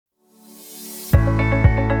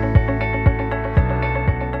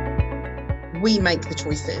we make the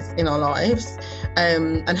choices in our lives,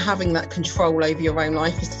 and having that control over your own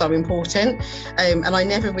life is so important. And I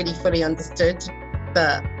never really fully understood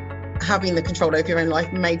that having the control over your own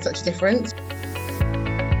life made such a difference.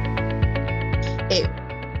 It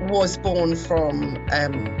was born from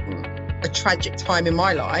a tragic time in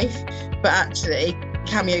my life, but actually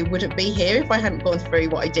Kameo wouldn't be here if I hadn't gone through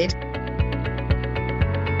what I did.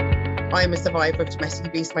 I'm a survivor of domestic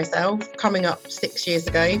abuse myself. Coming up 6 years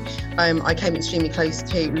ago, I came extremely close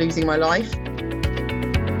to losing my life.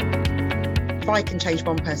 If I can change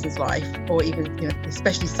one person's life, or even,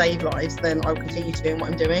 especially save lives, then I'll continue to do what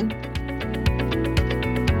I'm doing.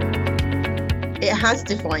 It has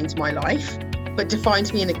defined my life, but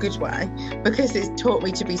defined me in a good way, because it's taught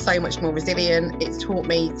me to be so much more resilient. It's taught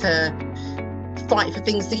me to fight for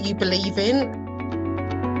things that you believe in.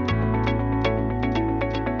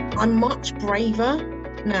 I'm much braver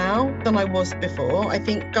now than I was before. I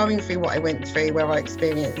think going through what I went through, where I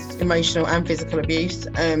experienced emotional and physical abuse,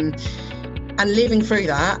 and living through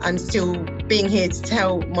that and still being here to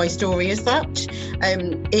tell my story as such,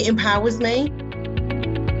 it empowers me.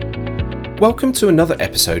 Welcome to another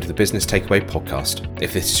episode of the Business Takeaway podcast.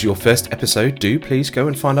 If this is your first episode, do please go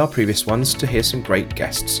and find our previous ones to hear some great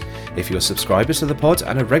guests. If you're a subscriber to the pod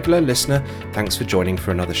and a regular listener, thanks for joining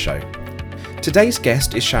for another show. Today's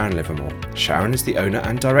guest is Sharon Livermore. Sharon is the owner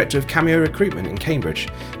and director of Kameo Recruitment in Cambridge,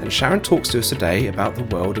 and Sharon talks to us today about the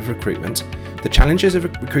world of recruitment, the challenges of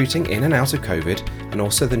recruiting in and out of COVID, and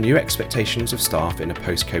also the new expectations of staff in a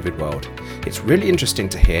post-COVID world. It's really interesting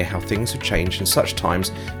to hear how things have changed in such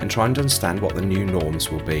times and trying to understand what the new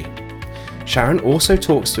norms will be. Sharon also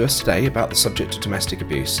talks to us today about the subject of domestic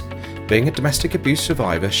abuse. Being a domestic abuse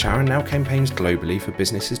survivor, Sharon now campaigns globally for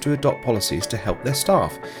businesses to adopt policies to help their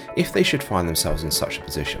staff if they should find themselves in such a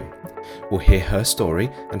position. We'll hear her story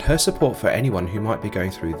and her support for anyone who might be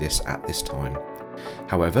going through this at this time.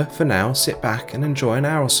 However, for now, sit back and enjoy an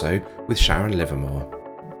hour or so with Sharon Livermore.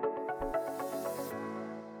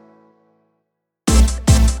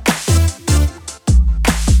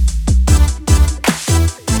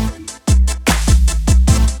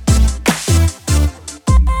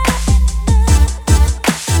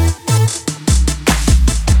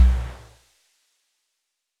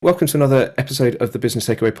 Welcome to another episode of the Business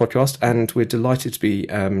Takeaway podcast, and we're delighted to be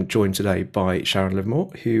joined today by Sharon Livermore,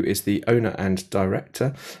 who is the owner and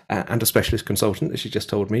director and a specialist consultant, as she just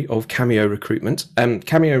told me, of Kameo Recruitment.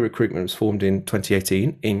 Kameo Recruitment was formed in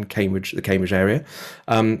 2018 in Cambridge, the Cambridge area.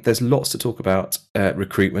 There's lots to talk about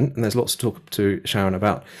recruitment, and there's lots to talk to Sharon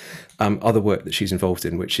about other work that she's involved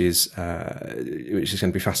in, which is going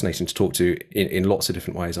to be fascinating to talk to in lots of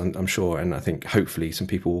different ways, I'm sure. And I think hopefully some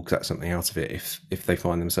people will get something out of it if they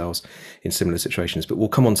find themselves in similar situations. But we'll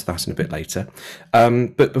come on to that in a bit later.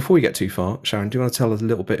 But before we get too far, Sharon, do you want to tell us a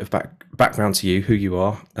little bit of background to you, who you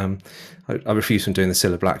are? I refuse from doing the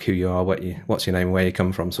Cilla Black, who you are, what's your name, where you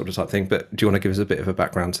come from, sort of type thing. But do you want to give us a bit of a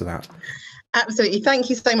background to that? Absolutely. Thank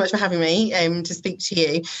you so much for having me to speak to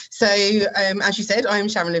you. So, as you said, I'm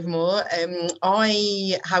Sharon Livermore.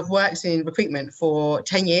 I have worked in recruitment for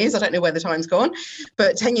 10 years. I don't know where the time's gone,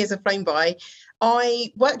 but 10 years have flown by.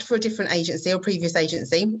 I worked for a different agency or previous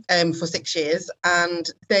agency for 6 years, and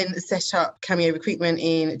then set up Kameo Recruitment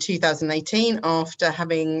in 2018 after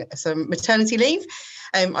having some maternity leave.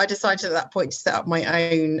 I decided at that point to set up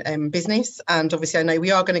my own business, and obviously I know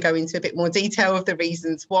we are going to go into a bit more detail of the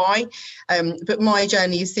reasons why, but my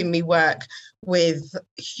journey has seen me work with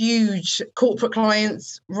huge corporate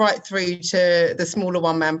clients right through to the smaller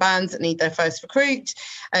one-man bands that need their first recruit.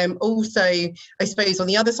 Also, I suppose on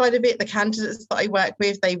the other side of it, the candidates that I work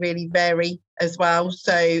with, they really vary as well.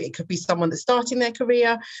 So it could be someone that's starting their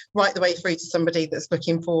career right the way through to somebody that's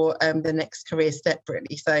looking for the next career step,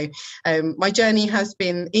 really. So my journey has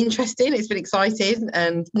been interesting, it's been exciting,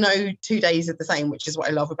 and no 2 days are the same, which is what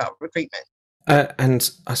I love about recruitment.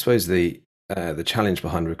 And I suppose the challenge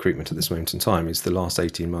behind recruitment at this moment in time is the last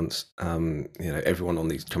 18 months. Everyone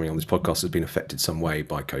coming on this podcast has been affected some way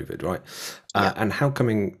by COVID, right? Yeah. And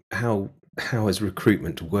how has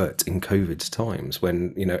recruitment worked in COVID times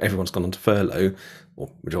when everyone's gone on to furlough, or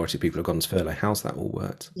majority of people have gone on to furlough? How's that all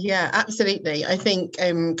worked? Yeah, absolutely. I think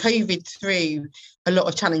COVID threw a lot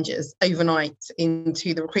of challenges overnight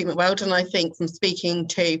into the recruitment world, and I think from speaking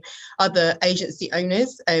to other agency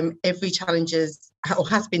owners, every challenge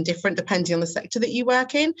has been different depending on the sector that you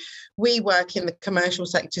work in. We work in the commercial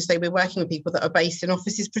sector, so we're working with people that are based in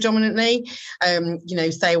offices predominantly,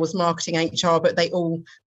 sales, marketing, HR, but they all,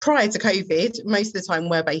 prior to COVID, most of the time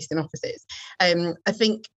were based in offices. I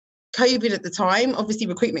think COVID at the time, obviously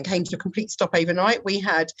recruitment came to a complete stop overnight. We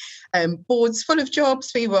had boards full of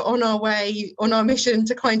jobs. We were on our way, on our mission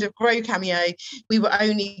to kind of grow Kameo. We were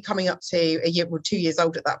only coming up to a year or 2 years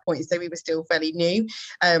old at that point, so we were still fairly new.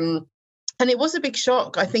 And it was a big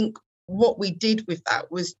shock. I think what we did with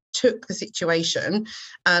that was took the situation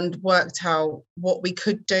and worked out what we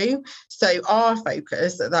could do. So our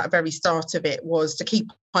focus at that very start of it was to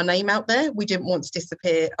keep our name out there. We didn't want to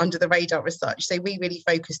disappear under the radar as such. So we really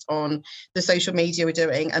focused on the social media we're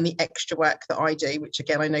doing and the extra work that I do, which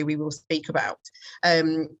again, I know we will speak about.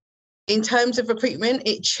 In terms of recruitment,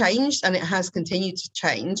 it changed, and it has continued to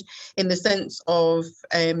change in the sense of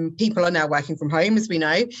people are now working from home, as we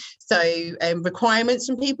know. So requirements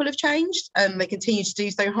from people have changed, and they continue to do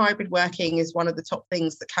so. Hybrid working is one of the top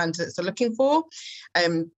things that candidates are looking for.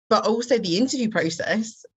 But also the interview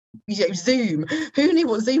process. Zoom, who knew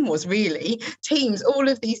what Zoom was really? Teams, all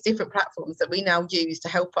of these different platforms that we now use to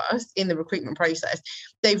help us in the recruitment process.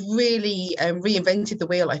 They've really reinvented the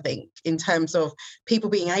wheel, I think, in terms of people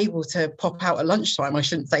being able to pop out at lunchtime. I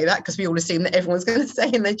shouldn't say that because we all assume that everyone's going to stay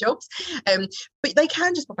in their jobs. But they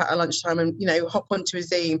can just pop out at lunchtime and, hop onto a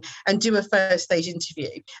Zoom and do a first stage interview.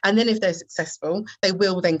 And then if they're successful, they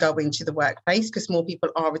will then go into the workplace because more people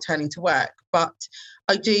are returning to work. But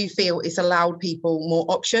I do feel it's allowed people more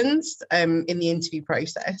options in the interview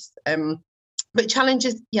process. But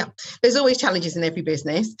challenges, there's always challenges in every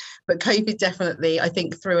business, but COVID definitely, I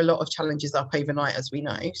think, threw a lot of challenges up overnight, as we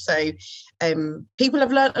know. So people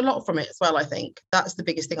have learned a lot from it as well, I think. That's the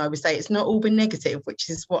biggest thing I would say. It's not all been negative, which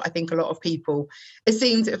is what I think a lot of people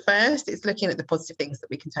assumed at first. It's looking at the positive things that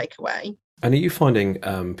we can take away. And are you finding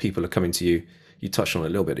people are coming to you? You touched on it a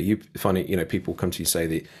little bit. Are you finding, people come to you say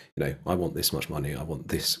that, I want this much money, I want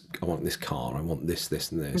this car, I want this,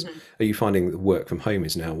 and this. Mm-hmm. Are you finding that work from home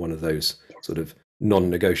is now one of those sort of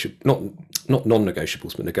non-negotiable, not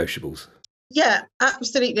non-negotiables, but negotiables? Yeah,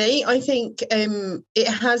 absolutely. I think it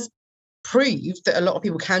has proved that a lot of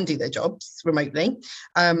people can do their jobs remotely.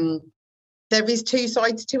 There is two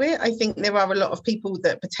sides to it. I think there are a lot of people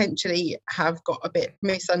that potentially have got a bit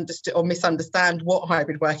misunderstood or misunderstand what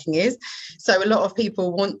hybrid working is. So a lot of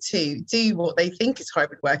people want to do what they think is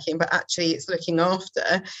hybrid working, but actually it's looking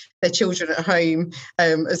after their children at home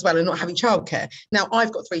as well and not having childcare. Now,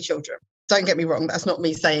 I've got 3 children. Don't get me wrong, that's not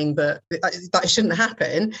me saying that shouldn't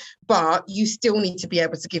happen, but you still need to be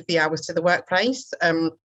able to give the hours to the workplace.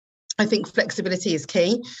 I think flexibility is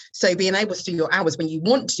key. So being able to do your hours when you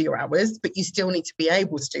want to do your hours, but you still need to be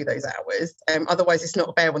able to do those hours. Otherwise, it's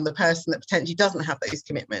not fair on the person that potentially doesn't have those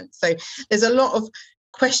commitments. So there's a lot of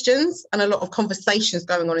questions and a lot of conversations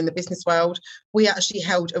going on in the business world. We actually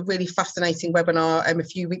held a really fascinating webinar a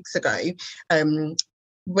few weeks ago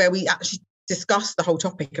where we actually discuss the whole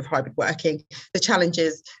topic of hybrid working, the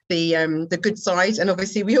challenges, the good side, and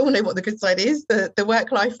obviously we all know what the good side is. The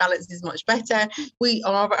work-life balance is much better. We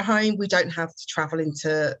are at home. We don't have to travel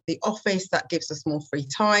into the office. That gives us more free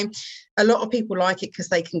time. A lot of people like it because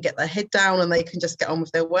they can get their head down and they can just get on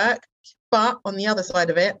with their work. But on the other side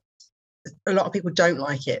of it, a lot of people don't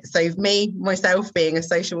like it. So myself being a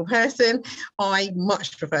sociable person, I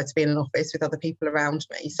much prefer to be in an office with other people around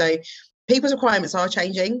me. So people's requirements are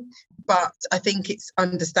changing, but I think it's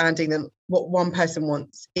understanding that what one person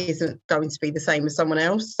wants isn't going to be the same as someone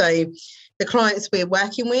else. So the clients we're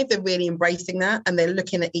working with are really embracing that, and they're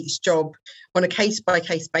looking at each job on a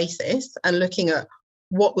case-by-case basis and looking at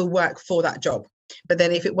what will work for that job. But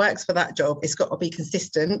then if it works for that job, it's got to be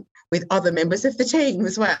consistent with other members of the team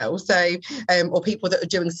as well. So, or people that are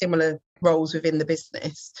doing similar roles within the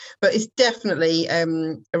business. But it's definitely a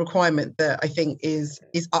requirement that I think is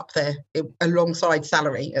up there alongside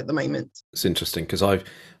salary at the moment. It's interesting because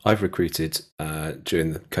I've recruited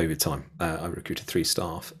during the COVID time. I recruited 3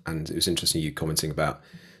 staff, and it was interesting you commenting about,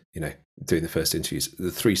 doing the first interviews.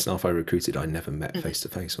 The 3 staff I recruited, I never met face to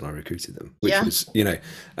face when I recruited them, which was,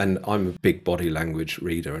 and I'm a big body language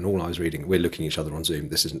reader, and all I was reading, we're looking at each other on Zoom.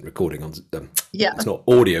 This isn't recording on, it's not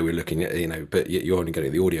audio we're looking at, but you're only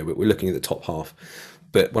getting the audio, but we're looking at the top half.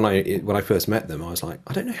 But when I first met them, I was like,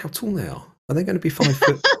 I don't know how tall they are. Are they going to be 5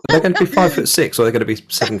 foot? Are they going to be 5'6", or are they going to be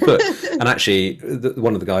 7 foot? And actually,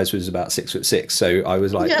 one of the guys was about 6'6". So I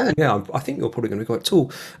was like, I think you're probably going to be quite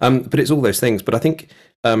tall. But it's all those things. But I think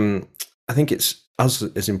it's us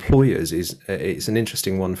as employers it's an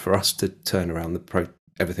interesting one for us to turn around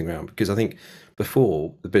everything around, because I think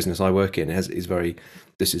before, the business I work in is very,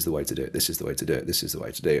 this is the way to do it. This is the way to do it. This is the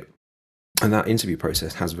way to do it. And that interview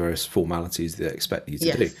process has various formalities they expect you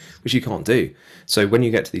to do, which you can't do. So when you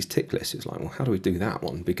get to these tick lists, it's like, well, how do we do that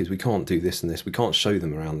one? Because we can't do this and this. We can't show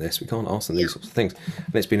them around this. We can't ask them these sorts of things.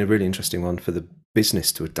 And it's been a really interesting one for the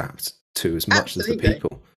business to adapt to as much as the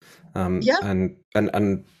people. Yeah.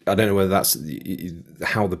 And I don't know whether that's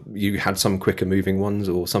how you had some quicker moving ones,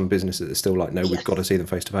 or some businesses that are still like, no, we've got to see them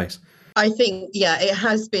face to face. I think, yeah, it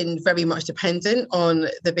has been very much dependent on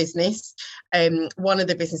the business. One of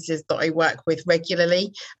the businesses that I work with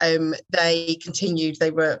regularly, they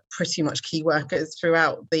were pretty much key workers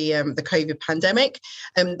throughout the COVID pandemic.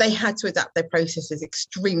 They had to adapt their processes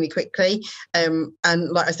extremely quickly. And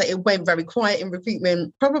like I say, it went very quiet in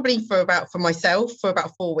recruitment, probably for myself, for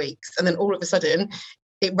about 4 weeks. And then all of a sudden,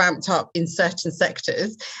 it ramped up in certain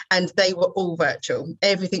sectors, and they were all virtual.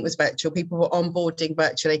 Everything was virtual. People were onboarding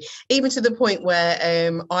virtually, even to the point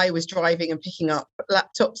where I was driving and picking up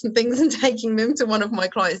laptops and things and taking them to one of my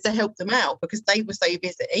clients to help them out because they were so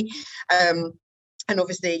busy. And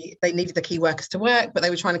obviously they needed the key workers to work, but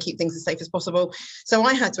they were trying to keep things as safe as possible. So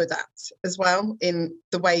I had to adapt as well in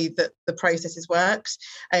the way that the processes worked.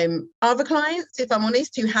 Other clients, if I'm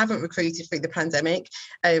honest, who haven't recruited through the pandemic,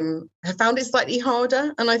 have found it slightly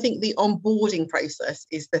harder. And I think the onboarding process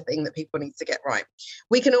is the thing that people need to get right.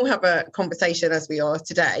 We can all have a conversation as we are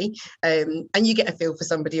today, and you get a feel for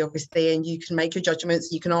somebody, obviously, and you can make your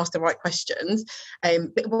judgments, you can ask the right questions.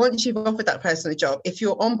 But once you've offered that person a job, if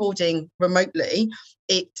you're onboarding remotely,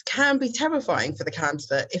 it can be terrifying for the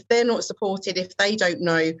candidate if they're not supported, if they don't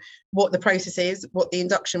know what the process is, what the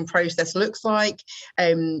induction process looks like,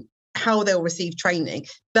 how they'll receive training.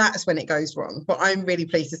 That's when it goes wrong. But I'm really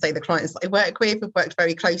pleased to say the clients that I work with have worked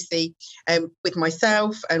very closely with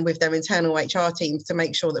myself and with their internal HR teams to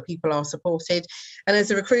make sure that people are supported. And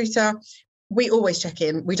as a recruiter, we always check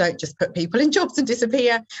in. We don't just put people in jobs and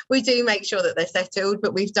disappear. We do make sure that they're settled,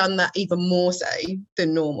 but we've done that even more so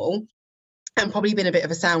than normal, and probably been a bit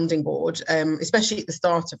of a sounding board, especially at the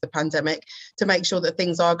start of the pandemic, to make sure that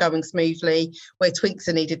things are going smoothly. Where tweaks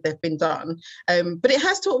are needed, they've been done. But it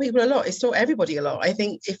has taught people a lot. It's taught everybody a lot. I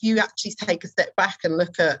think if you actually take a step back and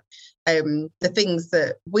look at the things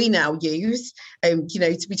that we now use,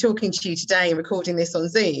 to be talking to you today and recording this on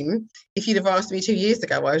Zoom, if you'd have asked me 2 years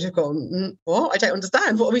ago, I would have gone, what? I don't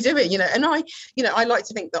understand. What are we doing? And I like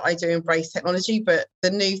to think that I do embrace technology, but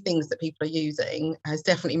the new things that people are using has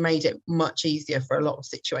definitely made it much easier for a lot of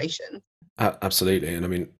situations. Absolutely. And I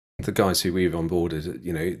mean, the guys who we've onboarded,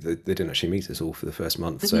 they didn't actually meet us all for the first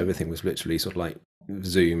month. So everything was literally sort of like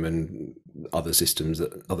Zoom and other systems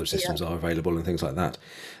are available and things like that.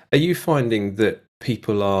 Are you finding that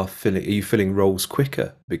people are filling roles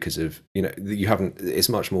quicker because of, it's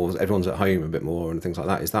much more, everyone's at home a bit more and things like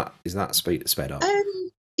that. Is that sped up?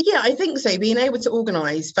 Yeah, I think so. Being able to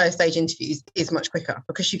organise first stage interviews is much quicker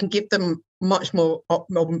because you can give them much more,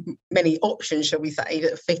 many options, shall we say,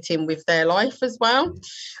 that fit in with their life as well.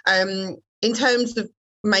 In terms of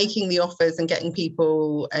making the offers and getting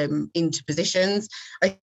people into positions,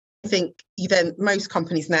 I think most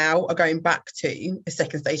companies now are going back to a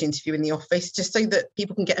second stage interview in the office just so that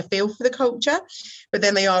people can get a feel for the culture. But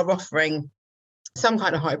then they are offering some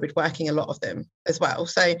kind of hybrid working, a lot of them as well.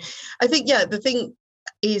 So I think, the thing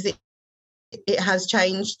is it has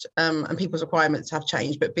changed, and people's requirements have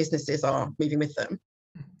changed, but businesses are moving with them.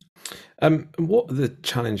 What are the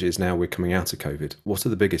challenges now we're coming out of COVID? What are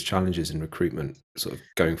the biggest challenges in recruitment sort of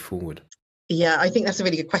going forward? Yeah, I think that's a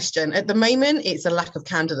really good question. At the moment, it's a lack of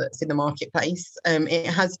candidates in the marketplace. It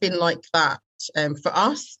has been like that for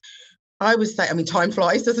us. I would say, time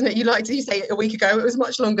flies, doesn't it? You say a week ago, it was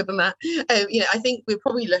much longer than that. I think we're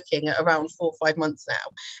probably looking at around 4 or 5 months now.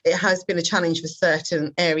 It has been a challenge for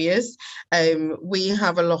certain areas. We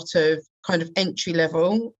have a lot of kind of entry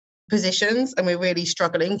level positions, and we're really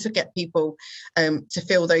struggling to get people to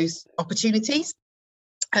fill those opportunities.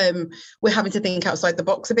 We're having to think outside the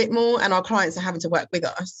box a bit more, and our clients are having to work with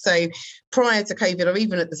us. So prior to COVID, or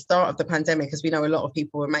even at the start of the pandemic, as we know, a lot of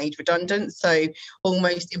people were made redundant. So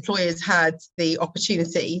almost employers had the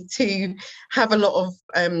opportunity to have a lot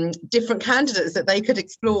of different candidates that they could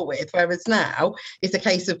explore with. Whereas now it's a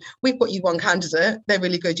case of, we've got you one candidate, they're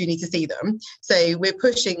really good, you need to see them. So we're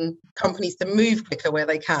pushing companies to move quicker where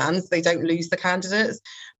they can, so they don't lose the candidates,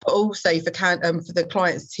 but also for the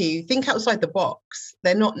clients to think outside the box.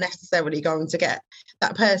 They're not necessarily going to get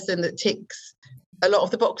that person that ticks a lot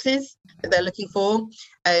of the boxes that they're looking for.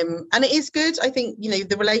 And it is good. I think,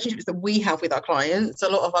 the relationships that we have with our clients, a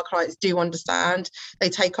lot of our clients do understand, they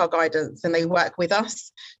take our guidance and they work with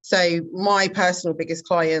us. So my personal biggest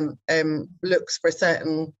client looks for a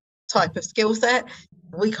certain type of skill set.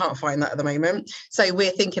 We can't find that at the moment. So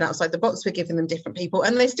we're thinking outside the box. We're giving them different people,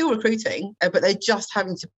 and they're still recruiting, but they're just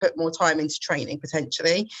having to put more time into training,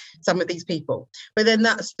 potentially, some of these people. But then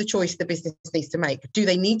that's the choice the business needs to make. Do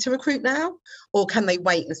they need to recruit now, or can they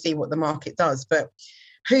wait and see what the market does? But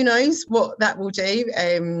who knows what that will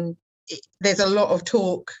do? there's a lot of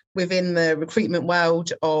talk within the recruitment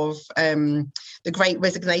world of the great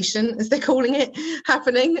resignation, as they're calling it,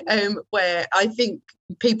 happening, where I think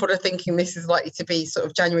people are thinking this is likely to be sort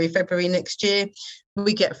of January, February next year.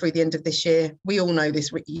 We get through the end of this year. We all know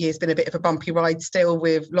this year's been a bit of a bumpy ride still,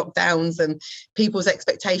 with lockdowns and people's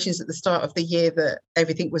expectations at the start of the year that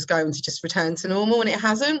everything was going to just return to normal, and it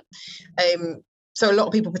hasn't. So a lot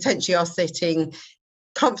of people potentially are sitting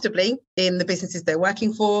comfortably in the businesses they're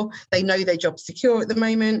working for. They know their job's secure at the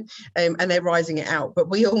moment, and they're rising it out. But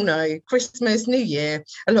we all know Christmas, New Year,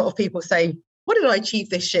 a lot of people say, what did I achieve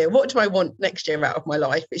this year? What do I want next year out of my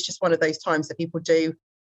life? It's just one of those times that people do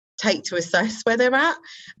take to assess where they're at.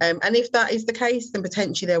 And if that is the case, then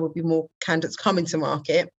potentially there will be more candidates coming to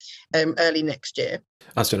market early next year.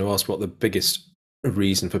 I was going to ask what the biggest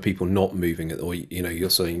reason for people not moving, or you're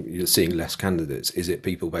seeing less candidates. Is it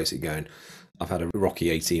people basically going, I've had a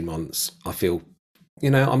rocky 18 months, I feel I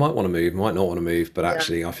might want to move, might not want to move, but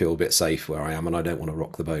actually I feel a bit safe where I am and I don't want to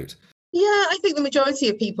rock the boat? Yeah, I think the majority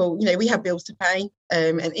of people, we have bills to pay,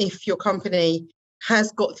 and if your company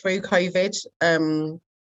has got through COVID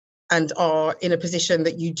and are in a position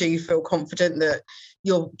that you do feel confident that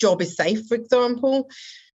your job is safe, for example,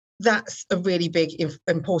 that's a really big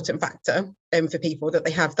important factor for people, that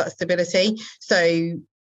they have that stability. So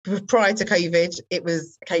prior to COVID, it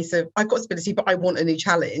was a case of, I've got stability, but I want a new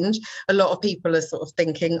challenge. A lot of people are sort of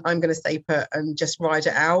thinking, I'm going to stay put and just ride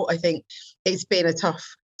it out. I think it's been a tough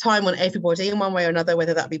time on everybody in one way or another,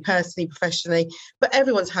 whether that be personally, professionally, but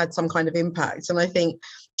everyone's had some kind of impact. And I think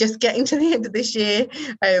just getting to the end of this year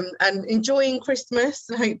and enjoying Christmas,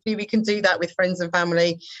 and hopefully we can do that with friends and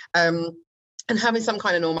family, and having some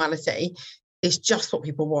kind of normality is just what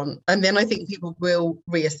people want. And then I think people will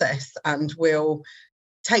reassess and will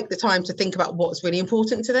take the time to think about what's really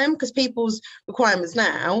important to them, because people's requirements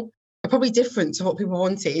now are probably different to what people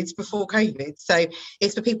wanted before COVID. So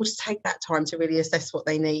it's for people to take that time to really assess what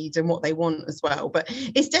they need and what they want as well. But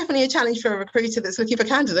it's definitely a challenge for a recruiter that's looking for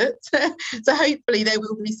candidates. So hopefully there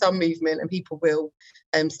will be some movement and people will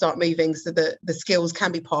start moving, so that the skills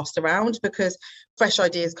can be passed around, because fresh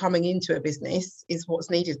ideas coming into a business is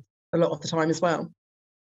what's needed a lot of the time as well.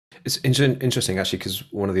 It's interesting, actually,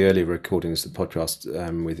 because one of the earlier recordings of the podcast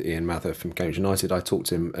with Ian Mather from Cambridge United, I talked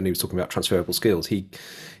to him and he was talking about transferable skills. He's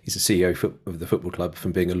the CEO of the football club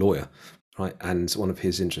from being a lawyer, right? And one of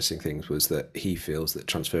his interesting things was that he feels that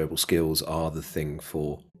transferable skills are the thing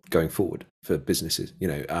for going forward for businesses.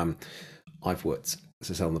 I've worked,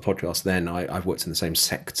 as I said on the podcast, I've worked in the same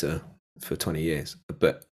sector for 20 years,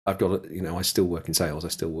 but I've got, I still work in sales. I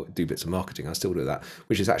still do bits of marketing. I still do that,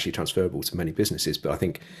 which is actually transferable to many businesses. But I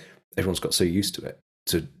think everyone's got so used to it,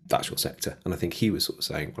 to the actual sector. And I think he was sort of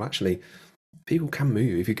saying, well, actually, people can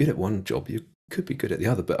move. If you're good at one job, you could be good at the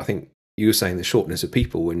other. But I think you were saying the shortness of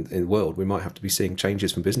people in the world, we might have to be seeing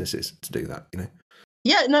changes from businesses to do that,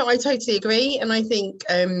 Yeah, no, I totally agree. And I think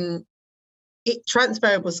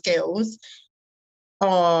transferable skills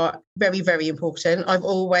are very, very important. I've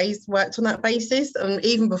always worked on that basis. And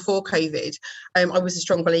even before COVID, I was a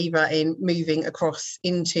strong believer in moving across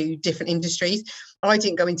into different industries. I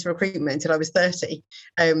didn't go into recruitment until I was 30.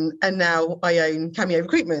 And now I own Kameo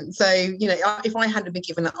Recruitment. So, if I hadn't been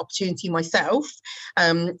given that opportunity myself,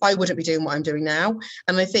 I wouldn't be doing what I'm doing now.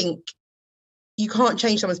 And I think you can't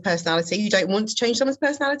change someone's personality. You don't want to change someone's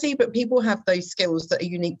personality, but people have those skills that are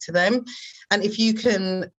unique to them. And if you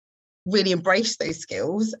can really embrace those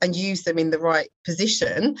skills and use them in the right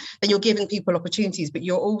position, then you're giving people opportunities, but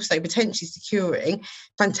you're also potentially securing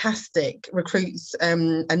fantastic recruits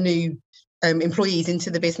and new employees into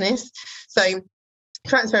the business. So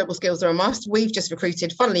transferable skills are a must. We've just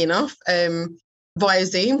recruited, funnily enough, via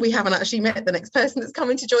Zoom. We haven't actually met the next person that's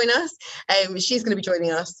coming to join us. She's going to be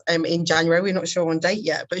joining us in January. We're not sure on date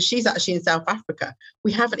yet, but she's actually in South Africa.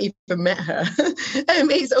 We haven't even met her.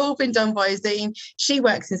 It's all been done via Zoom. She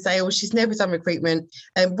works in sales. She's never done recruitment.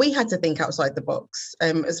 We had to think outside the box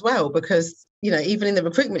as well, because even in the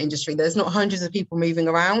recruitment industry, there's not hundreds of people moving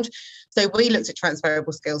around. So we looked at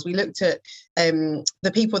transferable skills. We looked at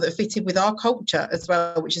the people that fitted with our culture as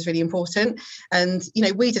well, which is really important. And,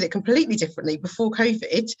 we did it completely differently before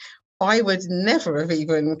COVID. I would never have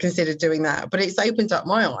even considered doing that, but it's opened up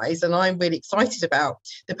my eyes, and I'm really excited about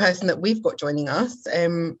the person that we've got joining us,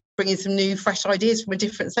 bringing some new, fresh ideas from a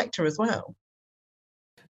different sector as well.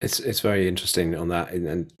 It's very interesting on that,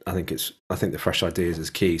 and I think the fresh ideas is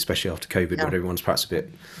key, especially after COVID, when everyone's perhaps a bit.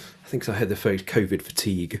 I think I heard the phrase COVID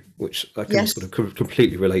fatigue, which I can sort of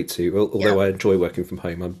completely relate to. Although I enjoy working from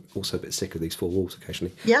home, I'm also a bit sick of these four walls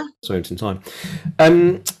occasionally. Yeah, moments in time.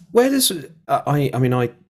 Where does I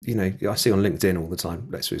I see on LinkedIn all the time.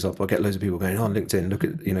 Let's for example, I get loads of people going, "Oh, LinkedIn, look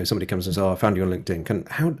at," somebody comes and says, "Oh, I found you on LinkedIn."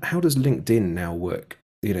 How does LinkedIn now work?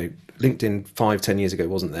 LinkedIn 5-10 years ago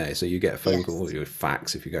wasn't there, so you get a phone call or your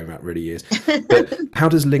fax if you're going back really years. But how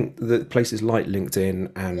does the places like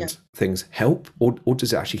LinkedIn and things help, or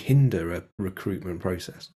does it actually hinder a recruitment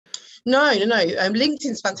process? No.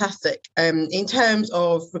 LinkedIn's fantastic. In terms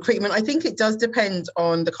of recruitment, I think it does depend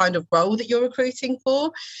on the kind of role that you're recruiting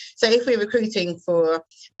for. So if we're recruiting for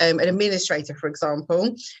an administrator, for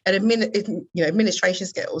example, administration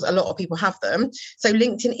skills, a lot of people have them. So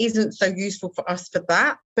LinkedIn isn't so useful for us for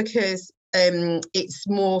that, because it's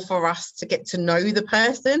more for us to get to know the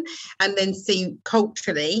person and then see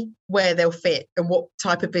culturally where they'll fit and what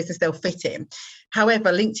type of business they'll fit in.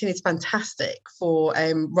 However, LinkedIn is fantastic for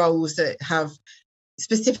roles that have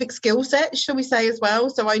specific skill sets, shall we say, as well.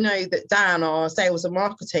 So I know that Dan, our sales and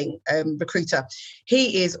marketing recruiter,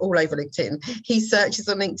 he is all over LinkedIn. He searches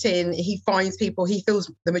on LinkedIn, he finds people, he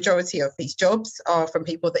feels the majority of these jobs are from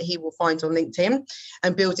people that he will find on LinkedIn,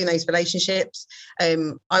 and building those relationships.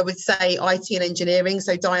 I would say IT and engineering.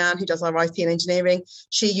 So Diane, who does our IT and engineering,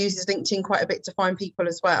 she uses LinkedIn quite a bit to find people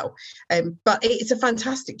as well. But it's a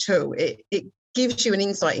fantastic tool. It gives you an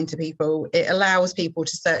insight into people. It allows people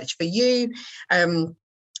to search for you.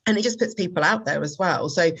 And it just puts people out there as well.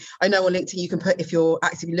 So I know on LinkedIn you can put, if you're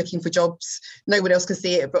actively looking for jobs, no one else can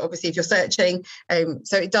see it, but obviously if you're searching,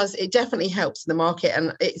 so it definitely helps in the market.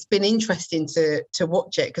 And it's been interesting to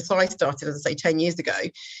watch it, because I started, as I say, 10 years ago,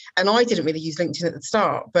 and I didn't really use LinkedIn at the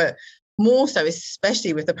start, but more so,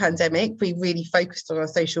 especially with the pandemic, we really focused on our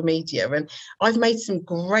social media, and I've made some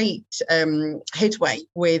great headway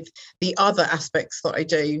with the other aspects that I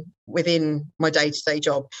do within my day-to-day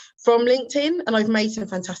job from LinkedIn, and I've made some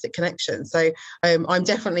fantastic connections. So I'm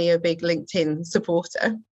definitely a big LinkedIn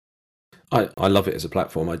supporter. I love it as a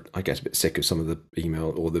platform. I get a bit sick of some of the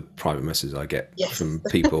email or the private messages I get from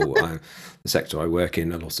people. The sector I work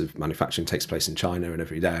in, a lot of manufacturing takes place in China, and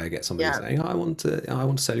every day I get somebody saying, "I want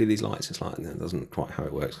to sell you these lights." It's like, that doesn't quite how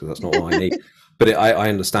it works, because that's not what I need. But I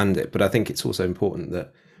understand it. But I think it's also important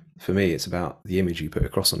that, for me, it's about the image you put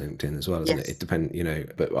across on LinkedIn as well, isn't it? It depends,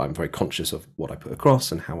 but I'm very conscious of what I put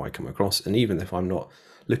across and how I come across. And even if I'm not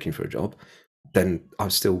looking for a job, then I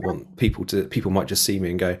still want people might just see me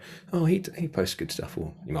and go, "Oh, he posts good stuff,"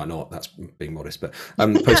 or you might not. That's being modest, but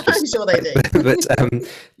post good I'm sure they do. But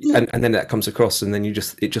and then that comes across, and then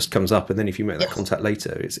it just comes up, and then if you make that contact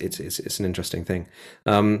later, it's an interesting thing.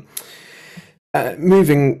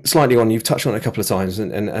 Moving slightly on, you've touched on it a couple of times,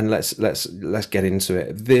 and let's get into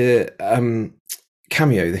it. The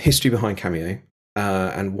Kameo, the history behind Kameo,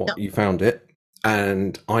 and what you found it.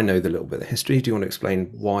 And I know the little bit of the history. Do you want to explain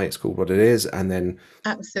why it's called what it is? And then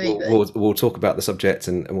absolutely, we'll talk about the subject,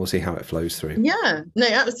 and we'll see how it flows through. Yeah, no,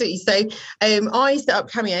 absolutely. So I set up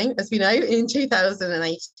Kameo, as we know, in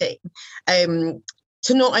 2018.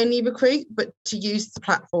 To not only recruit, but to use the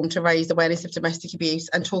platform to raise awareness of domestic abuse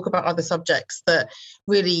and talk about other subjects that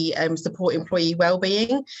really support employee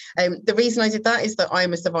well-being. The reason I did that is that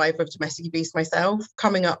I'm a survivor of domestic abuse myself.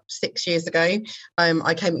 Coming up 6 years ago,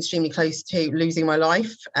 I came extremely close to losing my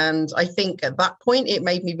life. And I think at that point, it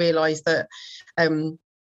made me realise that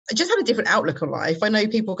I just had a different outlook on life. I know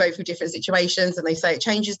people go through different situations and they say it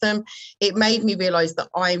changes them. It made me realise that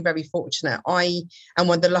I'm very fortunate. I am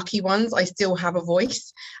one of the lucky ones. I still have a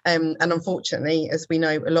voice. And unfortunately, as we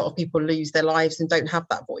know, a lot of people lose their lives and don't have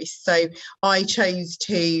that voice. So I chose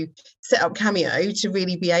to set up Kameo to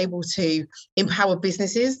really be able to empower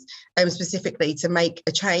businesses, specifically to make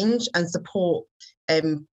a change and support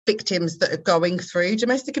victims that are going through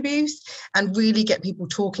domestic abuse, and really get people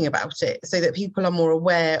talking about it so that people are more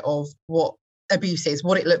aware of what abuse is,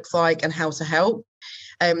 what it looks like, and how to help.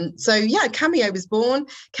 Kameo was born.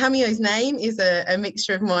 Kameo's name is a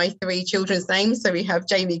mixture of my 3 children's names. So we have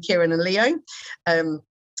Jamie, Kieran and Leo.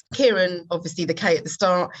 Kieran, obviously the K at the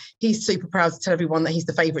start, he's super proud to tell everyone that he's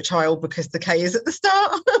the favourite child because the K is at the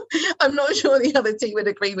start. I'm not sure the other 2 would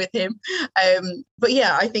agree with him. But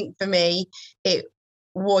yeah, I think for me, it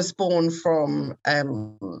was born from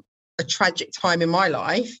a tragic time in my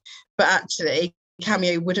life, but actually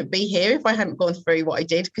Kameo wouldn't be here if I hadn't gone through what I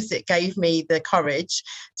did, because it gave me the courage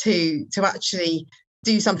to actually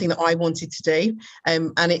do something that I wanted to do.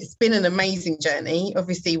 And it's been an amazing journey.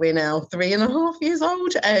 Obviously, we're now 3.5 years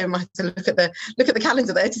old. I have to look at the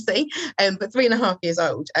calendar there to see, but 3.5 years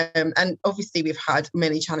old. And obviously, we've had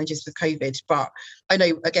many challenges with COVID. But I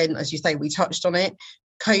know, again, as you say, we touched on it.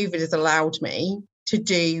 COVID has allowed me to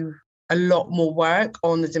do a lot more work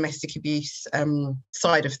on the domestic abuse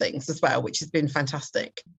side of things as well, which has been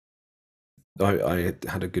fantastic. I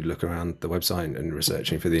had a good look around the website and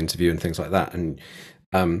researching for the interview and things like that, and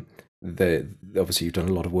Obviously you've done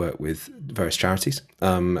a lot of work with various charities.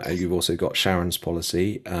 You've also got Sharon's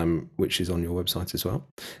policy, which is on your website as well.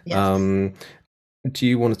 Yes. Do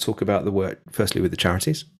you want to talk about the work firstly with the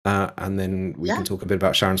charities, and then we can talk a bit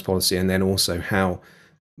about Sharon's policy, and then also how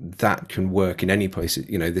that can work in any place?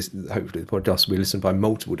 This hopefully the podcast will be listened by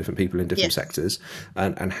multiple different people in different sectors,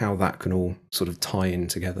 and how that can all sort of tie in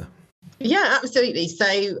together. Yeah, absolutely.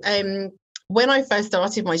 So when I first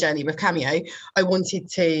started my journey with Kameo, I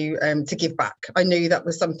wanted to give back. I knew that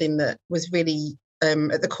was something that was really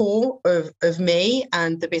at the core of me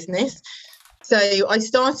and the business. So I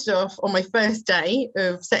started off on my first day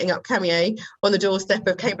of setting up Kameo on the doorstep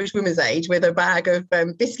of Cambridge Women's Aid with a bag of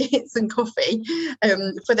biscuits and coffee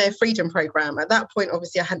for their freedom programme. At that point,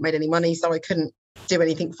 obviously, I hadn't made any money, so I couldn't do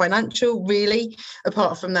anything financial really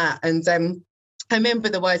apart from that. And I remember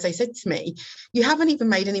the words they said to me: "You haven't even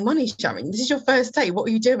made any money, Sharon. This is your first day. What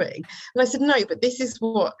are you doing?" And I said, "No, but this is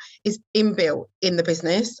what is inbuilt in the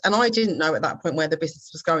business." And I didn't know at that point where the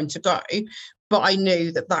business was going to go, but I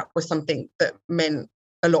knew that that was something that meant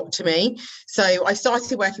a lot to me. So I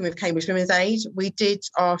started working with Cambridge Women's Aid. We did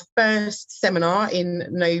our first seminar in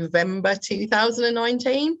November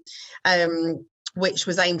 2019, which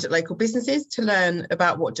was aimed at local businesses to learn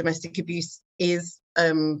about what domestic abuse is,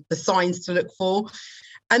 the signs to look for.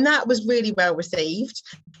 And that was really well received.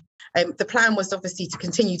 The plan was obviously to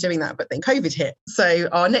continue doing that, but then COVID hit. So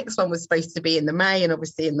our next one was supposed to be in the May, and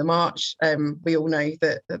obviously in the March, we all know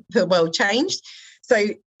that the world changed. So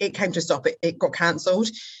it came to a stop. It got cancelled,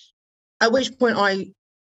 at which point I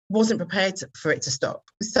wasn't prepared for it to stop.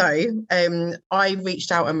 So I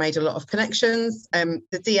reached out and made a lot of connections.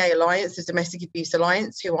 The DA Alliance, the Domestic Abuse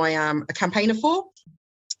Alliance, who I am a campaigner for,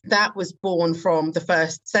 that was born from the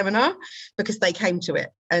first seminar because they came to it.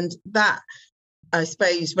 And that, I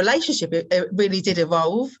suppose, relationship, it really did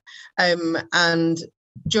evolve. And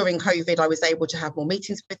during COVID, I was able to have more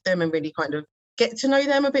meetings with them and really kind of get to know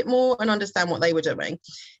them a bit more and understand what they were doing.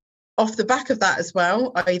 Off the back of that as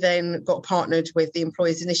well, I then got partnered with the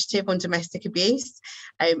Employers Initiative on domestic abuse,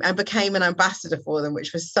 and became an ambassador for them,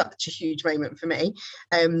 which was such a huge moment for me,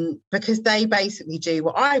 because they basically do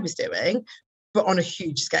what I was doing, but on a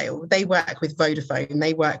huge scale. They work with Vodafone,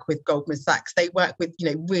 they work with Goldman Sachs, they work with,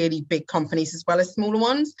 really big companies as well as smaller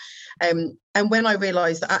ones. And when I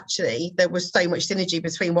realised that actually there was so much synergy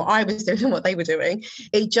between what I was doing and what they were doing,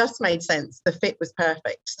 it just made sense. The fit was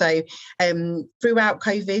perfect. So throughout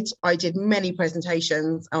COVID, I did many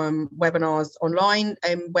presentations, webinars online,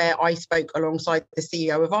 where I spoke alongside the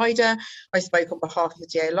CEO of IDA. I spoke on behalf of the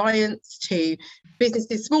GA Alliance to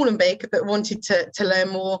businesses, small and big, that wanted to learn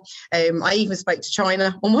more. I even spoke to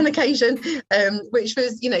China on one occasion, which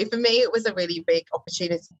was, for me, it was a really big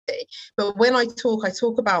opportunity. But when I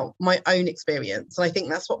talk about my own experience, and I think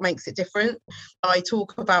that's what makes it different. I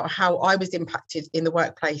talk about how I was impacted in the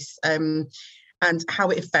workplace, and how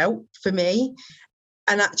it felt for me.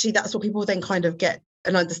 And actually that's what people then kind of get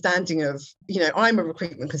an understanding of. I'm a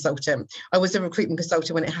recruitment consultant. I was a recruitment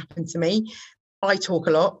consultant when it happened to me. I talk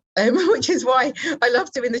a lot, which is why I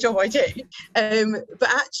love doing the job I do. But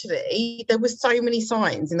actually, there were so many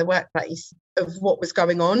signs in the workplace of what was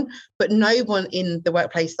going on, but no one in the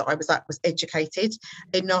workplace that I was at was educated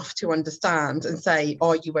enough to understand and say,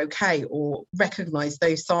 "Are you okay?" or recognise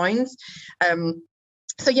those signs.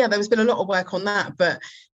 So yeah, there's been a lot of work on that, but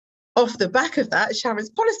off the back of that, Sharon's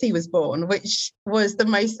policy was born, which was the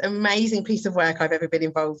most amazing piece of work I've ever been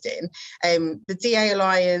involved in. The DA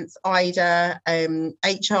Alliance, IDA,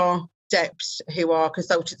 HR Deps, who are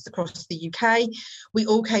consultants across the UK, we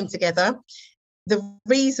all came together. The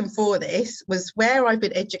reason for this was where I've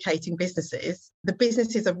been educating businesses, the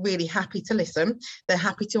businesses are really happy to listen. They're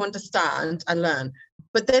happy to understand and learn.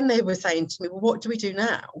 But then they were saying to me, "Well, what do we do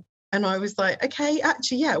now?" And I was like, "Okay,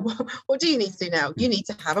 actually, yeah, what do you need to do now? You need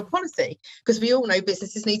to have a policy," because we all know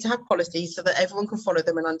businesses need to have policies so that everyone can follow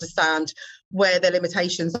them and understand where their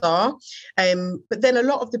limitations are. But then a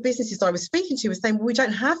lot of the businesses I was speaking to were saying, "Well, we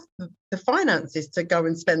don't have the finances to go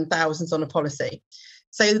and spend thousands on a policy."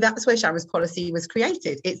 So that's where Sharon's policy was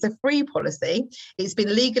created. It's a free policy. It's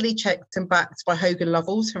been legally checked and backed by Hogan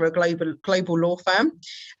Lovells, who are a global law firm.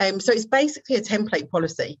 So it's basically a template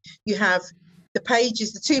policy. You have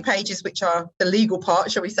the two pages, which are the legal part,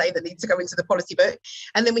 shall we say, that need to go into the policy book.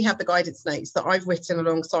 And then we have the guidance notes that I've written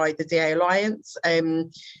alongside the DA Alliance,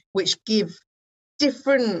 which give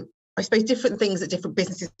different things that different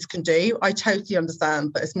businesses can do. I totally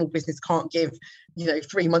understand that a small business can't give,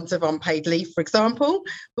 3 months of unpaid leave, for example.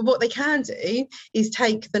 But what they can do is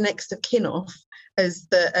take the next of kin off as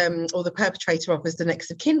or the perpetrator off as the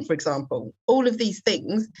next of kin, for example. All of these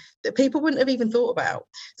things that people wouldn't have even thought about.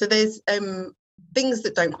 So there's things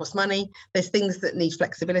that don't cost money, there's things that need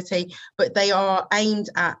flexibility, but they are aimed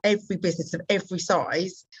at every business of every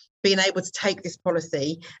size being able to take this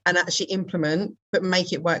policy and actually implement, but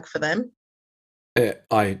make it work for them.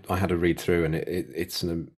 I had a read through, and it's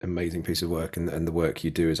an amazing piece of work, and the work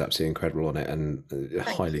you do is absolutely incredible on it, and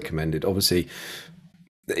highly commended. Obviously,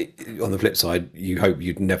 on the flip side, you hope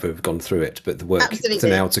you'd never have gone through it, but the work to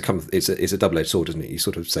now to come, it's a double-edged sword, isn't it? You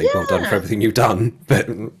sort of say, well done for everything you've done, but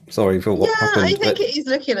sorry for what happened. I think it is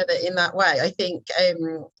looking at it in that way. I think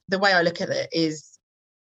the way I look at it is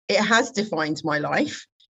it has defined my life,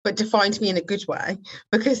 but defined me in a good way,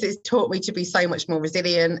 because it's taught me to be so much more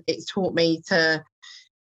resilient. It's taught me to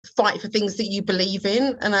fight for things that you believe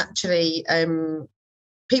in, and actually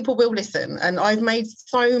people will listen. And I've made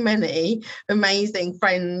so many amazing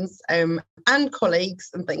friends and colleagues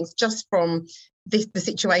and things just from the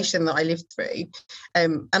situation that I lived through.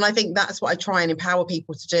 And I think that's what I try and empower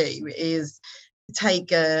people to do, is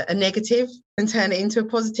take a negative and turn it into a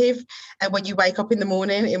positive. And when you wake up in the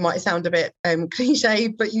morning, it might sound a bit cliche,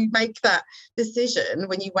 but you make that decision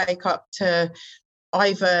when you wake up to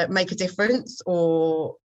either make a difference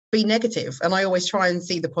or be negative. And I always try and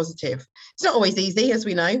see the positive. It's not always easy, as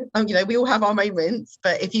we know. We all have our moments,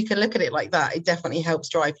 but if you can look at it like that, it definitely helps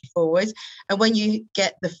drive you forward. And when you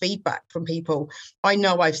get the feedback from people, I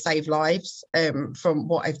know I've saved lives from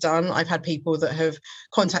what I've done. I've had people that have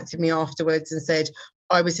contacted me afterwards and said,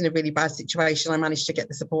 I was in a really bad situation, I managed to get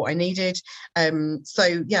the support I needed.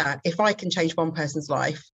 So yeah, if I can change one person's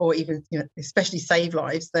life, or even especially save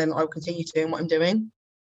lives, then I'll continue doing what I'm doing.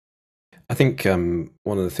 I think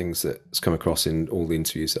one of the things that's come across in all the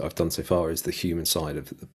interviews that I've done so far is the human side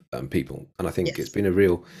of the people. And I think it's been a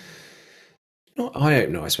real, not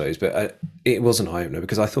eye-opener, I suppose, but it was an eye-opener,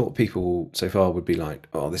 because I thought people so far would be like,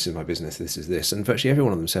 oh, this is my business, this is this. And virtually every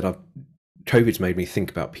one of them said, COVID's made me think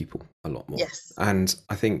about people a lot more. Yes. And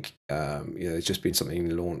I think, there's just been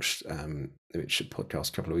something launched, which a podcast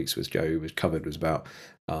a couple of weeks was about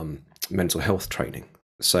mental health training.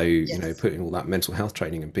 So, putting all that mental health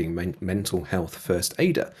training and being mental health first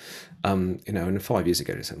aider, and 5 years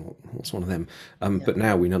ago, they said, well, what's one of them? But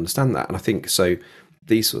now we understand that. And I think so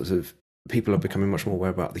these sorts of people are becoming much more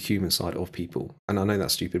aware about the human side of people. And I know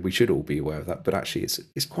that's stupid. We should all be aware of that. But actually,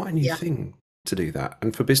 it's quite a new thing to do that.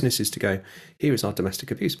 And for businesses to go, here is our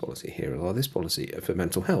domestic abuse policy. Here is our this policy for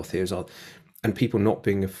mental health. Here's our... And people not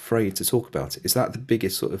being afraid to talk about it. Is that the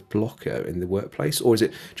biggest sort of blocker in the workplace? Or is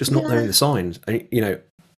it just not knowing the signs? And,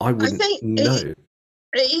 I wouldn't know.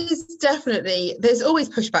 It is definitely, there's always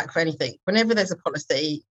pushback for anything. Whenever there's a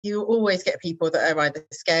policy, you always get people that are either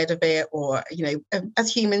scared of it, or,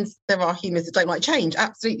 as humans, there are humans that don't like change.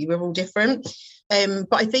 Absolutely, we're all different.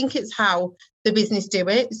 But I think it's how the business do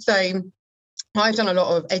it. So I've done a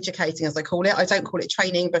lot of educating, as I call it. I don't call it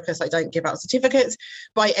training because I don't give out certificates,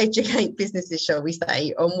 but I educate businesses, shall we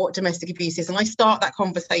say, on what domestic abuse is. And I start that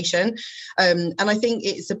conversation. And I think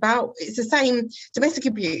it's the same. Domestic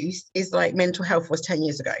abuse is like mental health was 10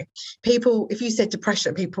 years ago. People, if you said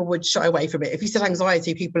depression, people would shy away from it. If you said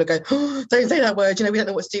anxiety, people would go, oh, don't say that word. We don't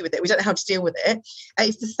know what to do with it. We don't know how to deal with it.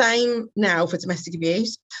 It's the same now for domestic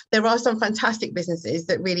abuse. There are some fantastic businesses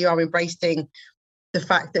that really are embracing the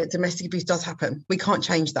fact that domestic abuse does happen. We can't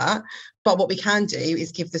change that. But what we can do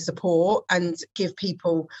is give the support and give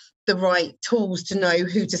people the right tools to know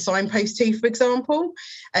who to signpost to, for example.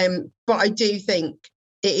 But I do think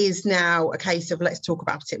it is now a case of let's talk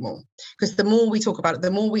about it more. Because the more we talk about it, the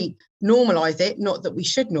more we normalise it. Not that we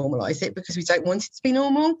should normalise it because we don't want it to be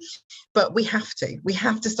normal, but we have to. We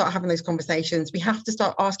have to start having those conversations. We have to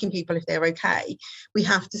start asking people if they're okay. We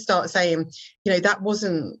have to start saying, that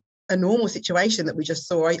wasn't a normal situation that we just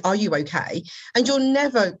saw. Are you okay? And you're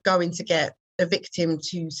never going to get a victim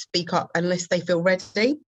to speak up unless they feel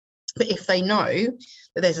ready. But if they know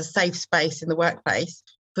that there's a safe space in the workplace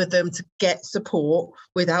for them to get support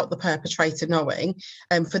without the perpetrator knowing,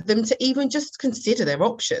 and for them to even just consider their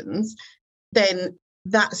options, then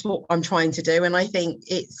that's what I'm trying to do. And I think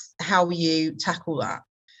it's how you tackle that.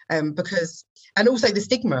 And also the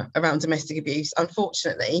stigma around domestic abuse.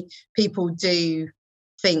 Unfortunately, people do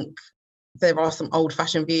think there are some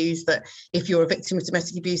old-fashioned views that if you're a victim of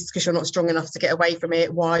domestic abuse because you're not strong enough to get away from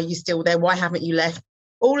it, why are you still there? Why haven't you left?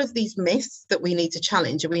 All of these myths that we need to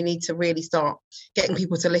challenge, and we need to really start getting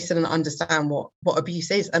people to listen and understand what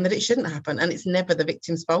abuse is, and that it shouldn't happen, and it's never the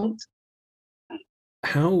victim's fault.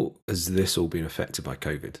 How has this all been affected by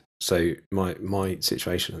COVID? So my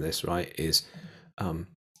situation in this, right, is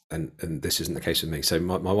and this isn't the case with me. So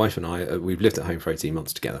my wife and I, we've lived at home for 18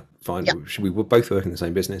 months together. Fine. Yeah. We were both working in the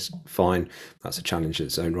same business. Fine. That's a challenge in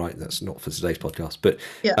its own right. That's not for today's podcast. But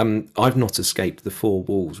Yeah. I've not escaped the four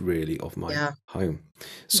walls really of my home.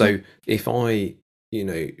 So if I,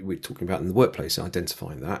 we're talking about in the workplace,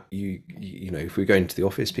 identifying that, you know, if we go into the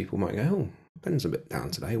office, people might go, oh, Ben's a bit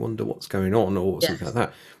down today, wonder what's going on, or something like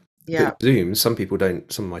that. Yeah. But Zoom, some people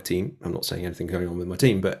don't, some of my team, I'm not saying anything going on with my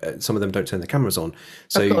team, but some of them don't turn their cameras on.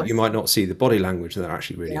 So you might not see the body language that they're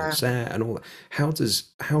actually really upset and all that. How's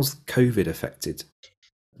COVID affected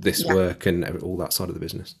this work and all that side of the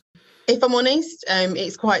business? If I'm honest,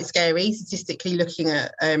 it's quite scary statistically looking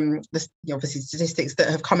at obviously statistics that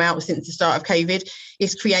have come out since the start of COVID.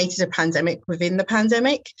 It's created a pandemic within the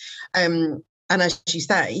pandemic. And as you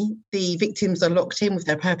say, the victims are locked in with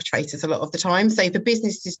their perpetrators a lot of the time. So for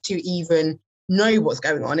businesses to even know what's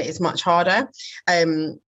going on, it is much harder.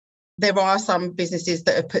 There are some businesses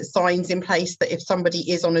that have put signs in place that if somebody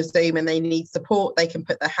is on a Zoom and they need support, they can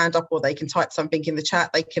put their hand up or they can type something in the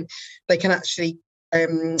chat. They can actually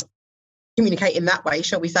communicate in that way,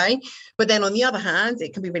 shall we say. But then on the other hand,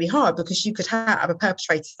 it can be really hard because you could have a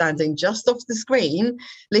perpetrator standing just off the screen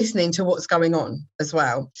listening to what's going on as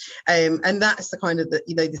well. And that's the kind of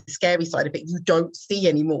the scary side of it. You don't see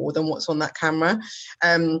any more than what's on that camera.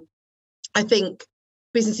 I think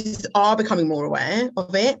businesses are becoming more aware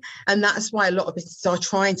of it, and that's why a lot of businesses are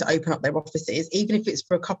trying to open up their offices, even if it's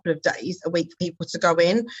for a couple of days a week for people to go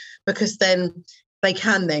in, because then they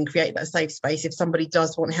can then create that safe space if somebody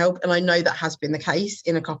does want help. And I know that has been the case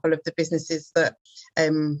in a couple of the businesses that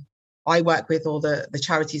I work with, or the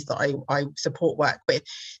charities that I support work with,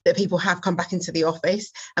 that people have come back into the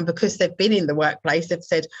office, and because they've been in the workplace, they've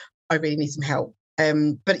said, I really need some help.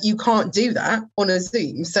 But you can't do that on a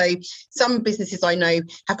Zoom. So some businesses I know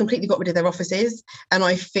have completely got rid of their offices, and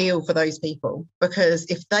I feel for those people, because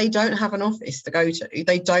if they don't have an office to go to,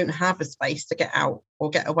 they don't have a space to get out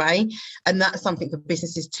or get away. And that's something for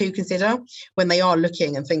businesses to consider when they are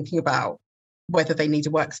looking and thinking about whether they need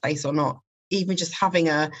a workspace or not. Even just having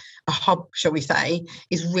a hub, shall we say,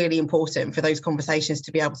 is really important for those conversations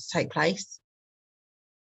to be able to take place.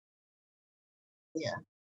 Yeah.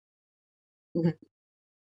 Mm-hmm.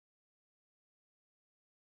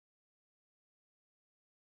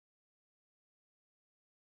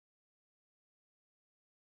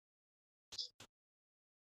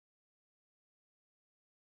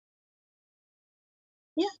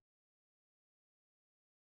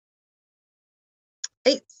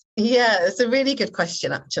 Yeah. It's a really good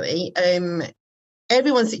question, actually.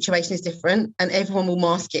 Everyone's situation is different, and everyone will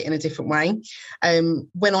mask it in a different way.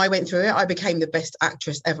 When I went through it, I became the best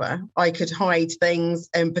actress ever. I could hide things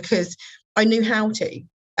because I knew how to.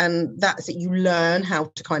 And that's it. You learn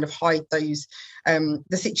how to kind of hide those,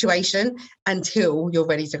 the situation until you're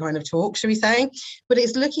ready to kind of talk, shall we say. But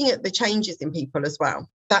it's looking at the changes in people as well.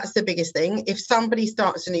 That's the biggest thing. If somebody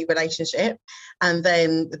starts a new relationship and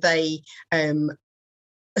then they are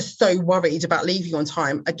so worried about leaving on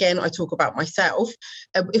time. Again, I talk about myself.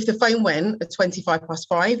 If the phone went at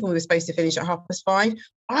 5:25 when we were supposed to finish at 5:30,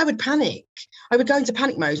 I would panic. I would go into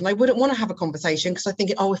panic mode, and I wouldn't want to have a conversation because I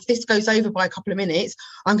think, if this goes over by a couple of minutes,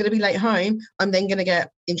 I'm going to be late home. I'm then going to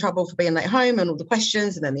get in trouble for being late home, and all the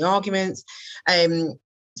questions and then the arguments.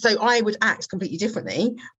 So I would act completely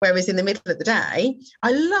differently. Whereas in the middle of the day,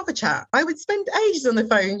 I love a chat. I would spend ages on the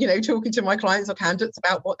phone, talking to my clients or candidates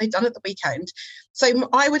about what they've done at the weekend. So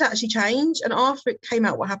I would actually change. And after it came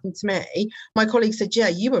out what happened to me, my colleagues said, yeah,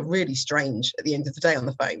 you were really strange at the end of the day on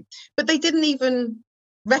the phone. But they didn't even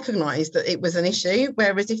recognise that it was an issue.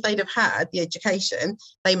 Whereas if they'd have had the education,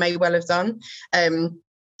 they may well have done.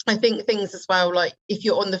 I think things as well, like if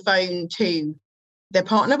you're on the phone to their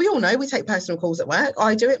partner, we all know we take personal calls at work.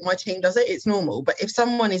 I do it, my team does it, it's normal. But if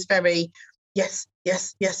someone is very yes,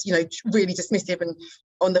 really dismissive and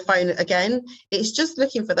on the phone again, it's just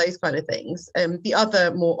looking for those kind of things. The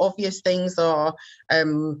other more obvious things are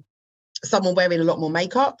someone wearing a lot more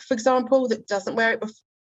makeup, for example, that doesn't wear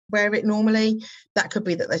it normally. That could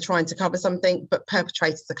be that they're trying to cover something. But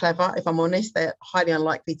perpetrators are clever, if I'm honest. They're highly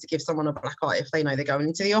unlikely to give someone a black eye if they know they're going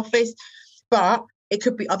into the office. But it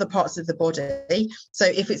could be other parts of the body. So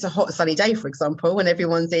if it's a hot sunny day, for example, and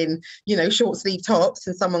everyone's in, short sleeve tops,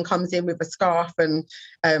 and someone comes in with a scarf and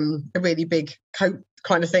a really big coat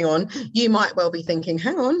kind of thing on, you might well be thinking,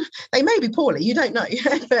 hang on, they may be poorly, you don't know.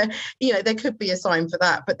 But, there could be a sign for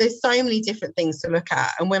that. But there's so many different things to look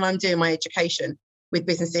at. And when I'm doing my education with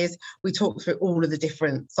businesses, we talk through all of the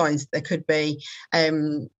different signs that there could be.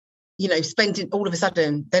 Spending all of a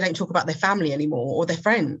sudden, they don't talk about their family anymore or their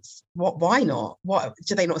friends. Why not? What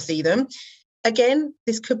do they not see them? Again,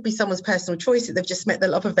 this could be someone's personal choice that they've just met the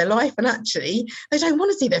love of their life and actually they don't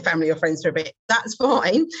want to see their family or friends for a bit. That's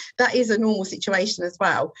fine. That is a normal situation as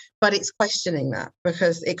well. But it's questioning that,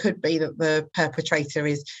 because it could be that the perpetrator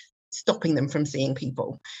is stopping them from seeing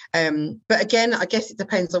people. But again, I guess it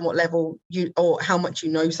depends on what level you or how much you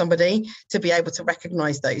know somebody to be able to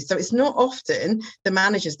recognise those. So it's not often the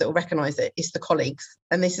managers that will recognise it, it's the colleagues.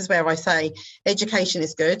 And this is where I say education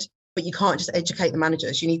is good, but you can't just educate the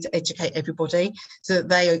managers. You need to educate everybody so that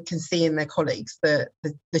they can see in their colleagues the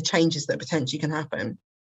changes that potentially can happen.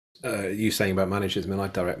 You saying about managers, I mean, I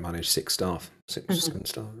direct manage 6 staff, 7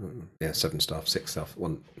 staff, 7 staff, 6 staff.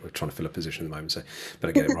 One, we're trying to fill a position at the moment, so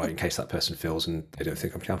better get it right in case that person fills and they don't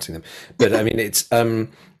think I'm counting them. But I mean, it's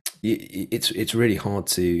really hard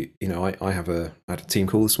to, I had a team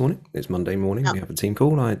call this morning. It's Monday morning. We have a team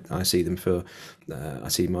call. I see them for, I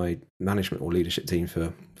see my management or leadership team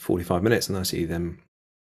for 45 minutes, and I see them.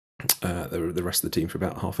 The rest of the team for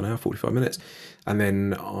about half an hour, 45 minutes, and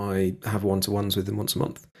then I have one-to-ones with them once a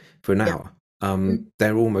month for an hour.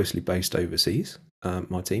 They're all mostly based overseas,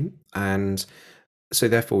 my team, and so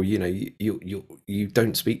therefore, you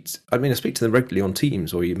don't speak. I speak to them regularly on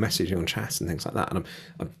Teams, or you message on chat and things like that.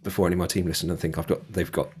 And before any of my team listen, I think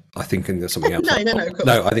they've got. I think there's something else.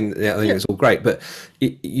 No, I think it's all great, but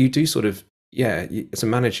you do sort of. Yeah, as a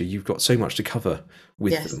manager, you've got so much to cover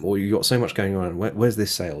with them, or you've got so much going on. Where's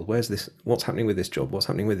this sale? Where's this? What's happening with this job? What's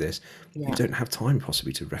happening with this? Yeah. You don't have time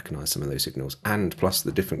possibly to recognise some of those signals, and plus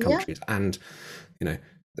the different countries, and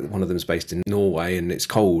one of them is based in Norway and it's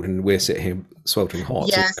cold, and we're sitting here sweltering hot.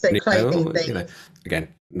 Yeah, so again,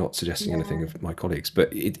 not suggesting anything of my colleagues, but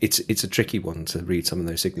it's a tricky one to read some of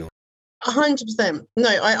those signals. 100%. No,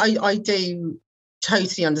 I do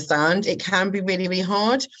totally understand. It can be really, really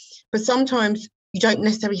hard. But sometimes you don't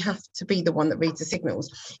necessarily have to be the one that reads the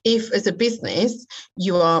signals. If, as a business,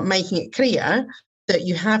 you are making it clear that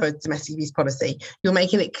you have a domestic abuse policy, you're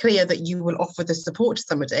making it clear that you will offer the support to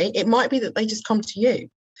somebody, it might be that they just come to you.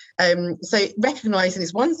 So recognising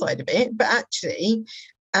is one side of it, but actually,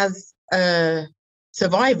 as a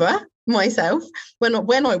survivor myself,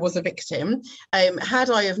 when I was a victim, had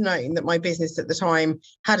I have known that my business at the time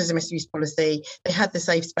had a domestic abuse policy, they had the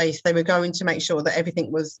safe space, they were going to make sure that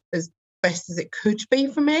everything was as best as it could be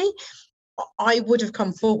for me, I would have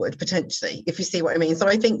come forward potentially, if you see what I mean. So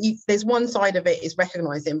I think there's one side of it is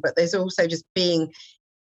recognising, but there's also just being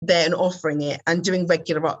there and offering it and doing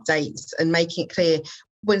regular updates and making it clear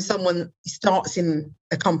when someone starts in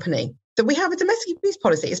a company that we have a domestic abuse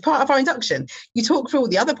policy. It's part of our induction. You talk through all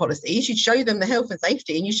the other policies, you show them the health and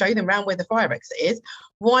safety, and you show them around where the fire exit is.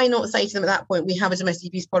 Why not say to them at that point, we have a domestic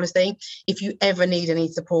abuse policy. If you ever need any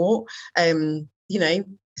support,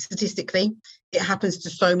 statistically, it happens to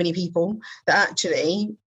so many people that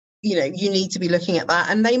actually, you need to be looking at that.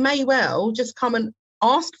 And they may well just come and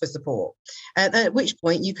ask for support, at which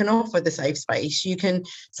point you can offer the safe space. You can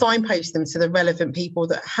signpost them to the relevant people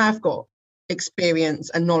that have got experience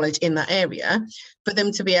and knowledge in that area for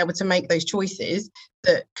them to be able to make those choices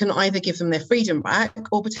that can either give them their freedom back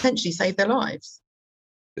or potentially save their lives.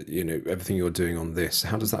 Everything you're doing on this,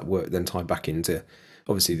 how does that work then tie back into,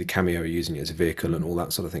 obviously the Kameo are using it as a vehicle and all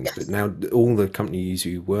that sort of thing, but now all the companies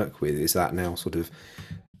you work with, is that now sort of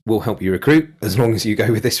will help you recruit as long as you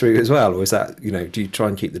go with this route as well, or is that, do you try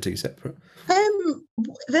and keep the two separate?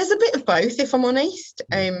 There's a bit of both, if I'm honest.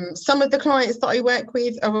 Some of the clients that I work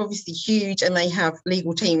with are obviously huge and they have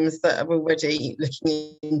legal teams that are already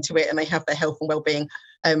looking into it and they have their health and well-being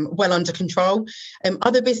well under control.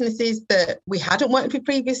 Other businesses that we hadn't worked with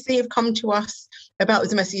previously have come to us about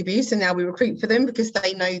domestic abuse, and now we recruit for them because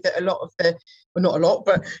they know that a lot of the, well, not a lot,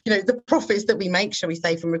 but the profits that we make, shall we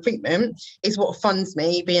say, from recruitment is what funds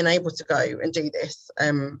me being able to go and do this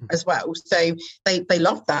as well. So they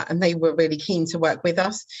love that and they were really keen to work with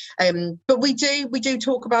us. But we do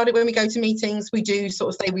talk about it when we go to meetings. We do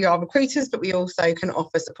sort of say we are recruiters, but we also can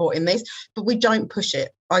offer support in this, but we don't push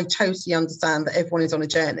it. I totally understand that everyone is on a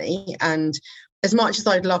journey, and as much as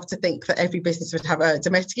I'd love to think that every business would have a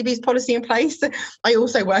domestic abuse policy in place, I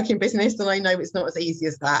also work in business and I know it's not as easy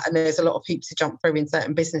as that. And there's a lot of hoops to jump through in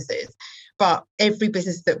certain businesses. But every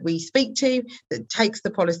business that we speak to that takes the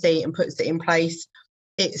policy and puts it in place,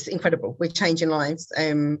 it's incredible. We're changing lives.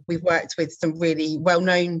 We've worked with some really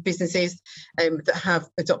well-known businesses that have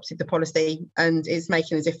adopted the policy, and it's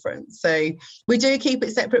making a difference. So we do keep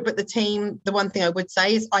it separate, but the one thing I would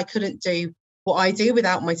say is I couldn't do what I do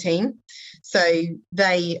without my team. So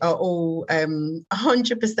they are all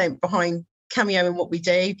 100% behind Kameo and what we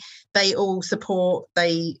do. They all support,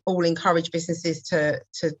 they all encourage businesses to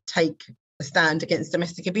take a stand against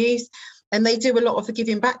domestic abuse. And they do a lot of the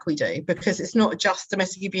giving back we do, because it's not just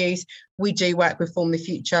domestic abuse. We do work with Form the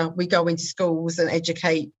Future. We go into schools and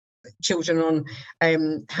educate children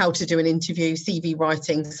on how to do an interview, CV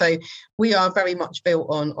writing. So we are very much built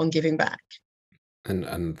on giving back.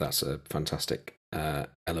 And that's a fantastic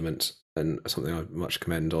element, and something I much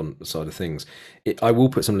commend on the side of things. I will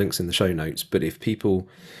put some links in the show notes, but if people,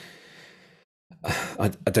 I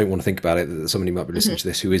don't want to think about it that somebody might be listening to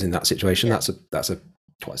this who is in that situation. Yeah. That's a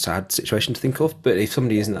quite a sad situation to think of. But if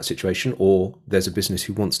somebody is in that situation, or there's a business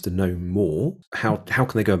who wants to know more, how can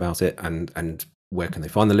they go about it, and where can they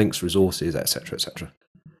find the links, resources, etc., etc.?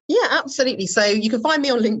 Yeah, absolutely. So you can find me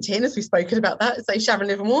on LinkedIn, as we've spoken about that. So Sharon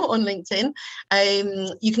Livermore on LinkedIn.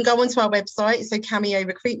 You can go onto our website, so Kameo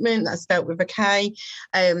Recruitment, that's spelt with a K.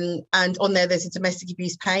 And on there's a domestic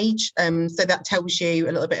abuse page. So that tells you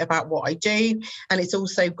a little bit about what I do. And it's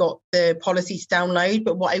also got the policies to download.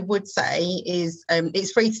 But what I would say is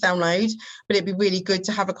it's free to download, but it'd be really good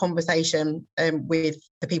to have a conversation with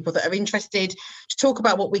the people that are interested, to talk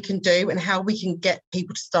about what we can do and how we can get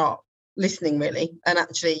people to start listening, really, and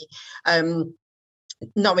actually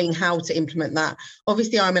knowing how to implement that.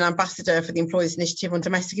 Obviously, I'm an ambassador for the Employers Initiative on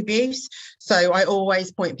Domestic Abuse, so I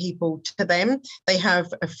always point people to them. They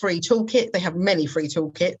have a free toolkit. They have many free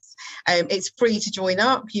toolkits. It's free to join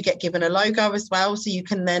up. You get given a logo as well, so you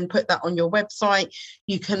can then put that on your website.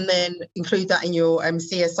 You can then include that in your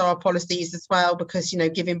CSR policies as well, because, you know,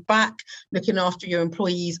 giving back, looking after your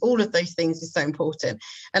employees, all of those things is so important.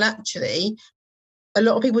 And actually, a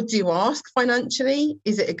lot of people do ask financially,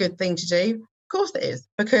 is it a good thing to do? Of course it is,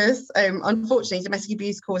 because unfortunately domestic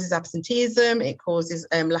abuse causes absenteeism, it causes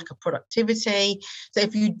lack of productivity. So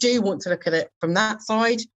if you do want to look at it from that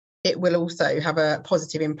side, it will also have a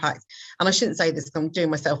positive impact. And I shouldn't say this because I'm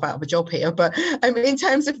doing myself out of a job here, but in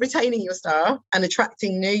terms of retaining your staff and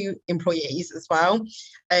attracting new employees as well,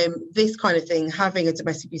 this kind of thing, having a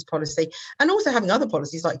domestic abuse policy, and also having other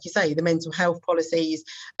policies, like you say, the mental health policies,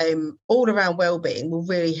 all around wellbeing, will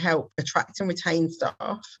really help attract and retain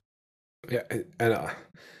staff. Yeah, and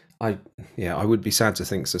I would be sad to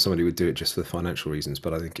think that somebody would do it just for the financial reasons,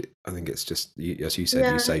 but I think it's just, as you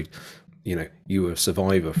said, you saved, you were a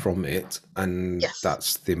survivor from it, and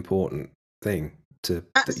that's the important thing.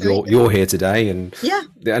 That you're here today, and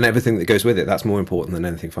everything that goes with it. That's more important than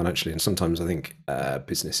anything financially. And sometimes I think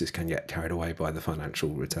businesses can get carried away by the financial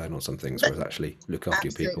return on some things, whereas actually look after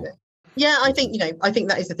your people. Yeah, I think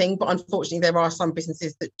that is the thing, but unfortunately there are some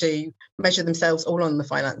businesses that do measure themselves all on the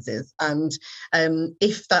finances, and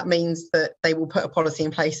if that means that they will put a policy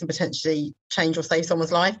in place and potentially change or save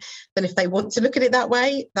someone's life, then if they want to look at it that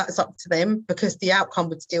way, that's up to them, because the outcome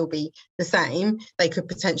would still be the same. They could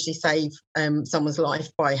potentially save someone's life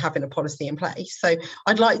by having a policy in place. So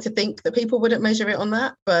I'd like to think that people wouldn't measure it on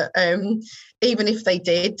that, but even if they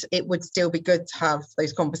did, it would still be good to have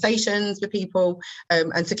those conversations with people,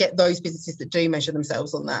 and to get those businesses that do measure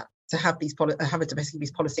themselves on that to have have a domestic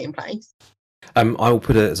abuse policy in place. I'll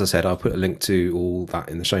put I'll put a link to all that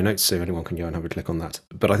in the show notes, so anyone can go and have a click on that.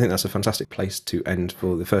 But I think that's a fantastic place to end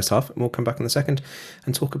for the first half, and we'll come back in the second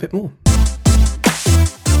and talk a bit more.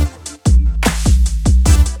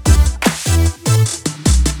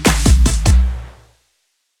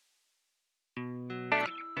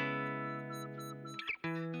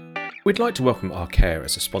 We'd like to welcome Arcare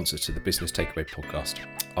as a sponsor to the Business Takeaway podcast.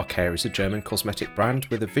 Arcare is a German cosmetic brand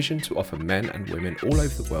with a vision to offer men and women all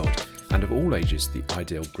over the world and of all ages the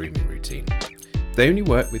ideal grooming routine. They only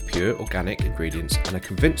work with pure organic ingredients and are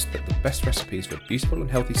convinced that the best recipes for beautiful and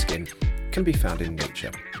healthy skin can be found in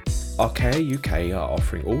nature. Arcare UK are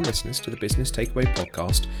offering all listeners to the Business Takeaway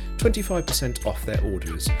podcast 25% off their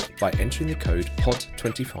orders by entering the code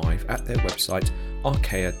POD25 at their website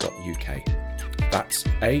arcare.uk. That's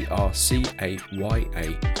ARCAYA.UK.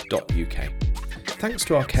 Thanks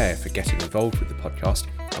to Arcare for getting involved with the podcast,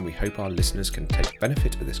 and we hope our listeners can take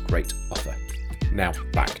benefit of this great offer. Now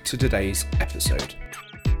back to today's episode.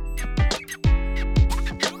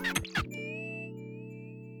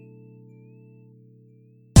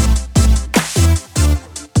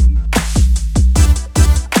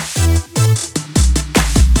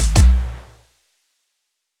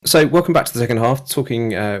 So welcome back to the second half, talking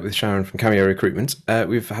with Sharon from Kameo Recruitment.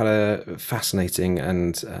 We've had a fascinating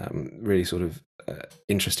and really sort of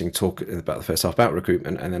interesting talk about the first half about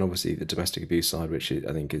recruitment, and then obviously the domestic abuse side, which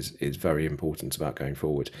I think is very important about going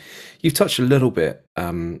forward. You've touched a little bit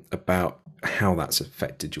about how that's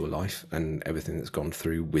affected your life and everything that's gone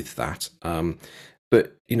through with that.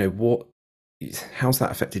 But how's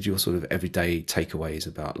that affected your sort of everyday takeaways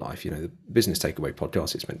about life? The Business Takeaway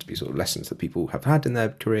podcast, it's meant to be sort of lessons that people have had in their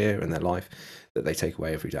career and their life that they take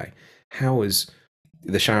away every day. How has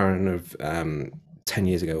the Sharon of 10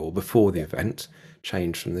 years ago or before the event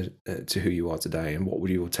changed from the to who you are today, and what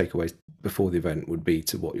would your takeaways before the event would be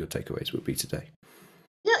to what your takeaways would be today?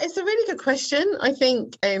 Yeah, it's a really good question. I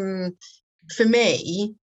think for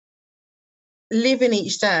me, living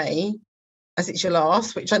each day as it's your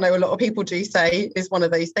last, which I know a lot of people do say is one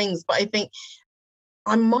of those things, but I think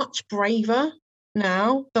I'm much braver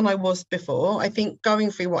now than I was before. I think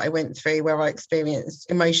going through what I went through, where I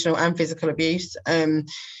experienced emotional and physical abuse, and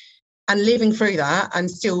living through that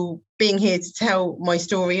and still being here to tell my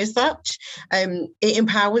story as such, it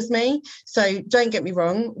empowers me. So don't get me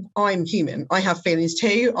wrong, I'm human. I have feelings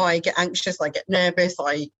too. I get anxious, I get nervous,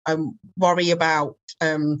 I worry about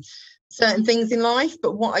certain things in life.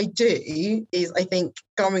 But what I do is, I think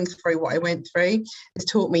going through what I went through has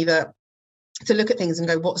taught me that to look at things and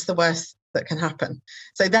go, what's the worst that can happen?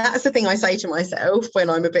 So that's the thing I say to myself when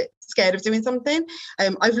I'm a bit scared of doing something.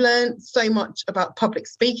 I've learned so much about public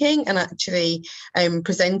speaking and actually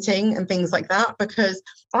presenting and things like that, because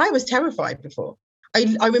I was terrified before.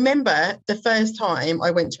 I remember the first time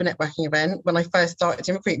I went to a networking event when I first started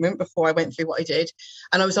in recruitment, before I went through what I did,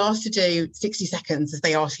 and I was asked to do 60 seconds, as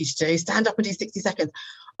they ask you to do, stand up and do 60 seconds.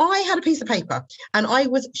 I had a piece of paper and I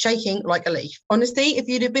was shaking like a leaf. Honestly, if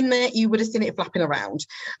you'd have been there, you would have seen it flapping around.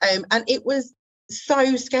 And it was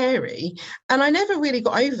so scary. And I never really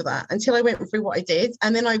got over that until I went through what I did.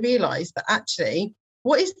 And then I realised that actually,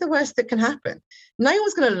 what is the worst that can happen? No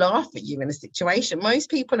one's going to laugh at you in a situation. Most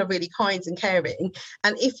people are really kind and caring.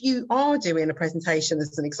 And if you are doing a presentation,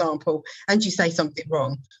 as an example, and you say something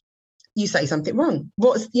wrong, you say something wrong.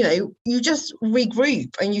 You just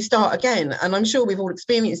regroup and you start again. And I'm sure we've all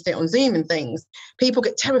experienced it on Zoom and things. People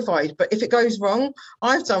get terrified, but if it goes wrong,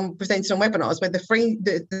 I've presented on webinars where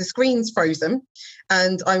the screen's frozen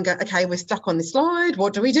and I'm going, okay, we're stuck on this slide.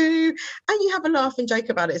 What do we do? And you have a laugh and joke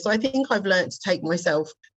about it. So I think I've learned to take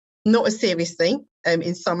myself not as seriously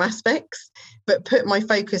in some aspects, but put my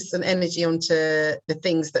focus and energy onto the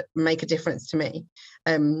things that make a difference to me.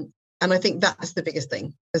 And I think that's the biggest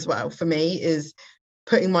thing as well for me, is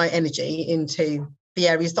putting my energy into the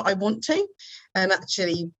areas that I want to and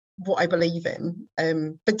actually what I believe in.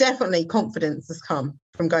 But definitely confidence has come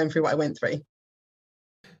from going through what I went through.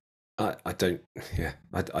 I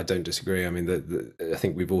don't disagree. I mean, I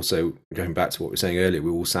think we've also, going back to what we were saying earlier, we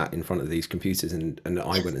all sat in front of these computers, and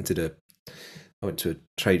I went to a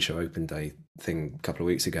trade show open day thing a couple of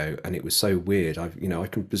weeks ago, and it was so weird. I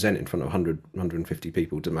can present in front of 150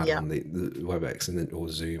 people, doesn't matter on the WebEx or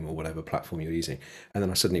Zoom or whatever platform you're using. And then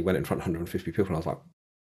I suddenly went in front of 150 people, and I was like,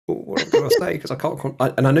 what do I say? Because I can't.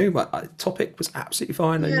 And I knew my topic was absolutely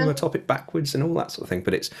fine. I knew my topic backwards and all that sort of thing.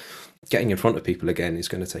 But it's getting in front of people again is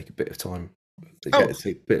going to take a bit of time. It's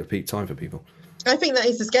a bit of peak time for people. I think that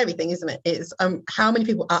is the scary thing, isn't it? It's how many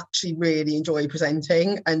people actually really enjoy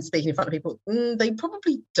presenting and speaking in front of people. They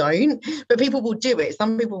probably don't, but people will do it.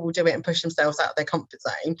 Some people will do it and push themselves out of their comfort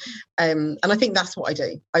zone. And I think that's what I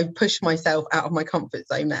do. I push myself out of my comfort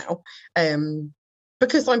zone now,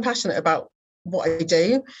 because I'm passionate about what I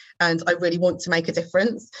do and I really want to make a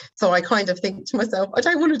difference. So I kind of think to myself, I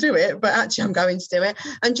don't want to do it, but actually I'm going to do it.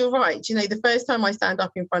 And you're right, the first time I stand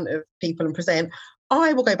up in front of people and present,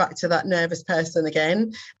 I will go back to that nervous person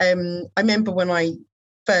again. I remember when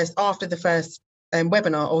after the first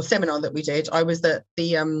webinar or seminar that we did, I was at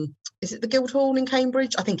the is it the Guildhall in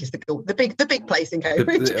Cambridge? I think it's the big place in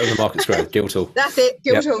Cambridge. The Market Square, Guildhall. That's it,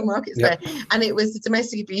 Guildhall Market Square. And it was the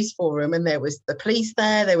Domestic Abuse Forum, and there was the police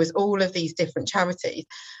there was all of these different charities.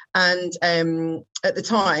 And at the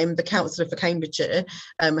time, the councillor for Cambridgeshire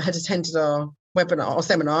had attended our webinar or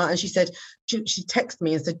seminar, and she texted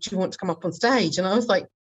me and said, do you want to come up on stage? And I was like,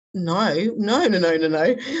 no.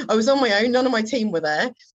 I was on my own, none of my team were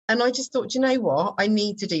there. And I just thought, you know what, I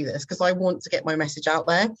need to do this because I want to get my message out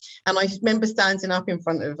there. And I remember standing up in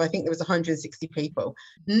front of, I think there was 160 people.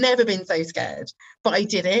 Never been so scared, but I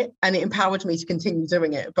did it, and it empowered me to continue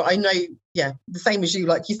doing it. But I know, the same as you,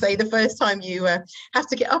 like you say, the first time you have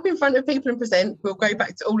to get up in front of people and present, we'll go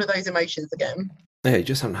back to all of those emotions again. Yeah, you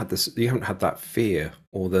just haven't had this. You haven't had that fear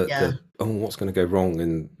or the what's going to go wrong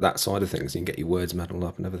and that side of things. You can get your words muddled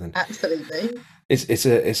up and everything. Absolutely. It's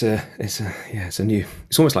a new.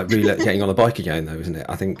 It's almost like really getting on a bike again, though, isn't it?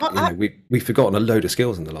 I think we've forgotten a load of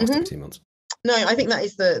skills in the last 18 months. No, I think that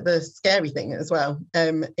is the scary thing as well.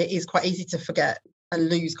 It is quite easy to forget and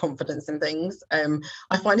lose confidence in things.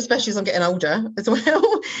 I find, especially as I'm getting older as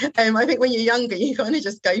well. I think when you're younger, you kind of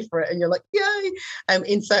just go for it and you're like, yay,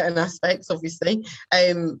 in certain aspects, obviously.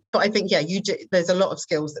 But I think, there's a lot of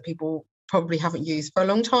skills that people probably haven't used for a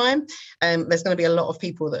long time. There's going to be a lot of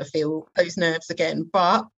people that feel those nerves again,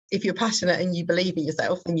 but if you're passionate and you believe in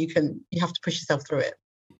yourself, then you have to push yourself through it.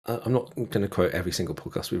 I'm not going to quote every single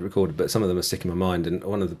podcast we've recorded, but some of them are sticking in my mind. And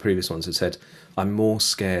one of the previous ones had said, I'm more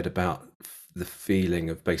scared about the feeling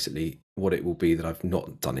of basically what it will be that I've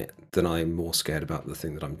not done it than I'm more scared about the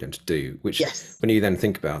thing that I'm going to do, which when you then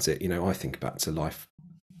think about it, I think back to life,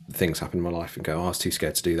 things happen in my life and go, I was too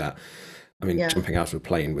scared to do that. I mean, jumping out of a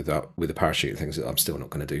plane with a parachute and things that I'm still not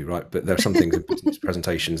going to do, right? But there are some things in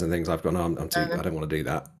presentations and things I've gone, I don't want to do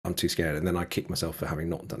that. I'm too scared. And then I kick myself for having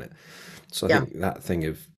not done it. So I think that thing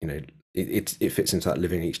of, it fits into that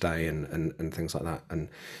living each day and things like that.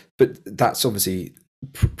 But that's obviously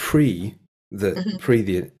pre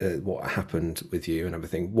what happened with you and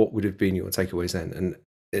everything. What would have been your takeaways then?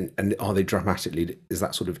 And are they is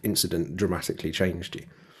that sort of incident dramatically changed you?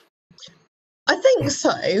 I think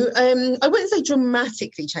so. I wouldn't say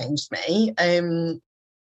dramatically changed me.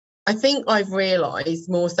 I think I've realised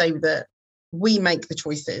more so that we make the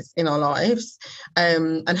choices in our lives,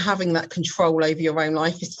 and having that control over your own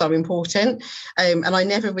life is so important. And I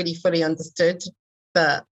never really fully understood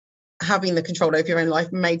that having the control over your own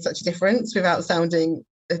life made such a difference, without sounding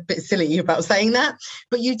a bit silly about saying that.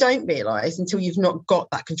 But you don't realise until you've not got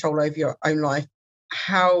that control over your own life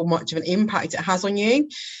how much of an impact it has on you.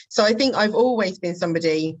 So I think I've always been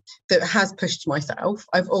somebody that has pushed myself.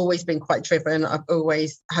 I've always been quite driven. I've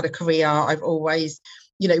always had a career. I've always,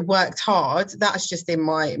 worked hard. That's just in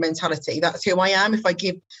my mentality. That's who I am. If I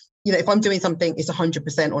give, if I'm doing something, it's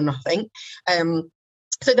 100% or nothing.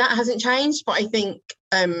 So that hasn't changed. But I think,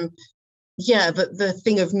 the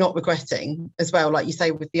thing of not regretting as well, like you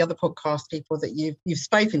say with the other podcast people that you've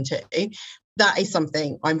spoken to, that is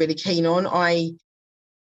something I'm really keen on. I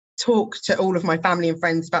talk to all of my family and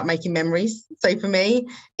friends about making memories. So for me,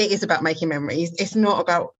 it is about making memories. It's not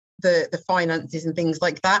about the finances and things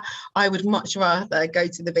like that. I would much rather go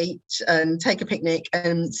to the beach and take a picnic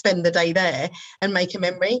and spend the day there and make a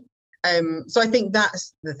memory. So I think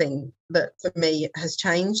that's the thing that for me has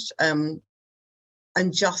changed,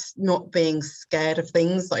 and just not being scared of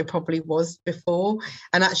things that I probably was before,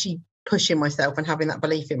 and actually pushing myself and having that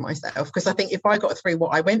belief in myself. Because I think if I got through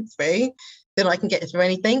what I went through, then I can get through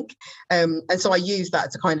anything. And so I use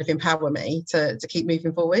that to kind of empower me to keep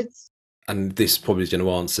moving forwards. And this probably is going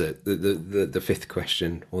to answer the fifth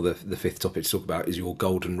question, or the fifth topic to talk about is your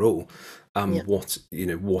golden rule. What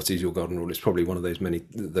is your golden rule? It's probably one of those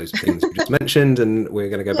things we just mentioned, and we're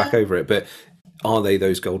going to go back over it. But are they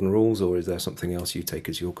those golden rules, or is there something else you take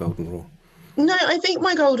as your golden rule? No, I think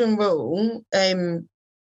my golden rule,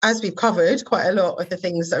 as we've covered quite a lot of the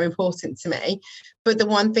things that are important to me, but the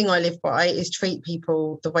one thing I live by is treat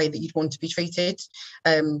people the way that you'd want to be treated,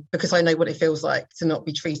 because I know what it feels like to not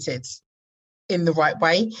be treated in the right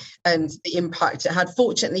way and the impact it had.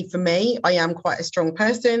 Fortunately for me, I am quite a strong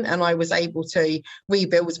person, and I was able to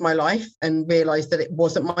rebuild my life and realise that it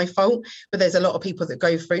wasn't my fault. But there's a lot of people that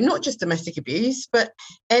go through not just domestic abuse, but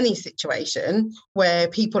any situation where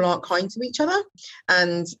people aren't kind to each other.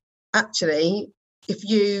 And actually, if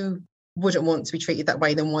you wouldn't want to be treated that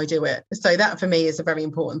way, then why do it? So that for me is a very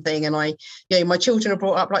important thing. And my children are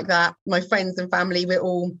brought up like that. My friends and family, we're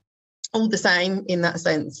all the same in that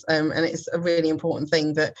sense, and it's a really important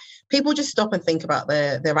thing that people just stop and think about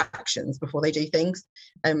their actions before they do things.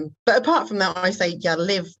 But apart from that, I say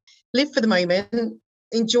live for the moment,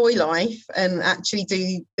 enjoy life, and actually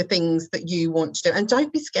do the things that you want to do, and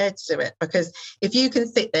don't be scared to do it. Because if you can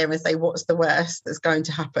sit there and say what's the worst that's going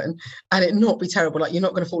to happen and it not be terrible, like you're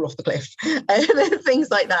not going to fall off the cliff and things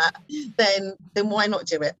like that, then why not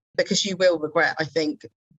do it? Because you will regret, I think,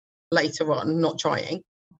 later on not trying.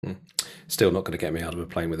 Still not going to get me out of a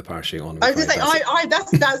plane with a parachute on. I was going to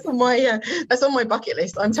say, that's on my bucket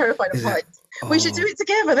list. I'm terrified of heights. We should do it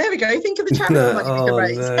together. There we go. Think of the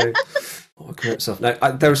challenge.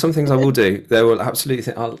 No, there are some things I will do. There will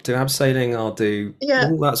absolutely. I'll do abseiling. I'll do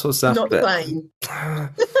all that sort of stuff. Not the plane.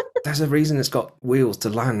 There's a reason it's got wheels to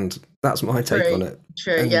land. That's my take on it.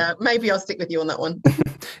 True. Yeah. Maybe I'll stick with you on that one.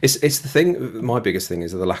 It's the thing. My biggest thing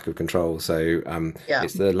is the lack of control. So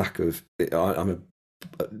it's the lack of. I'm a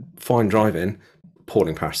fine driving,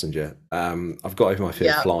 appalling passenger. I've got over my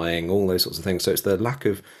fear of flying, all those sorts of things. So it's the lack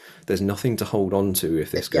of. There's nothing to hold on to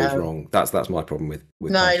if this goes wrong. That's my problem with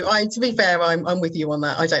no. To be fair, I'm with you on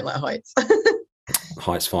that. I don't like heights.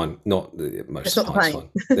 Heights fine, not most. It's not the heights plane.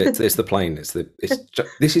 Fine. It's the plane.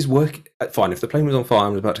 This is work. Fine. If the plane was on fire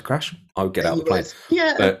and was about to crash, I would get out of the plane.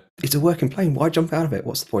 Yeah. But it's a working plane. Why jump out of it?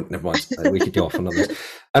 What's the point? Never mind. We could go off on others.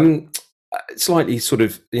 Slightly sort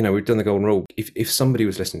of, we've done the golden rule. If somebody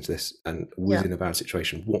was listening to this and was in a bad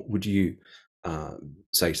situation, what would you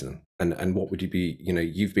say to them? And what would you be,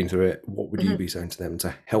 you've been through it, what would you be saying to them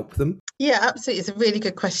to help them? Yeah, absolutely. It's a really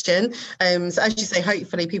good question. So as you say,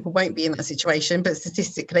 hopefully people won't be in that situation, but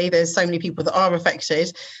statistically there's so many people that are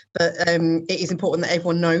affected that it is important that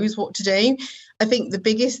everyone knows what to do. I think the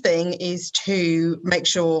biggest thing is to make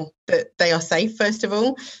sure that they are safe, first of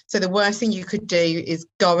all. So the worst thing you could do is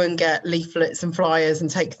go and get leaflets and flyers and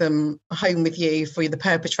take them home with you for the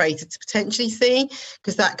perpetrator to potentially see,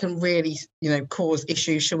 because that can really, cause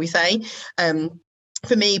issues, shall we say.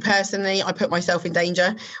 For me personally, I put myself in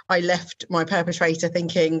danger. I left my perpetrator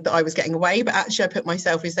thinking that I was getting away, but actually I put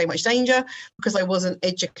myself in so much danger because I wasn't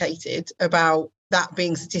educated about that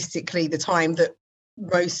being statistically the time that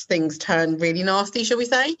most things turn really nasty, shall we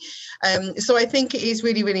say. So I think it is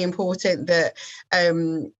really, really important that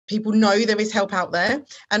people know there is help out there,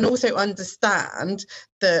 and also understand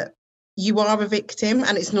that you are a victim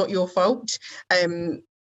and it's not your fault.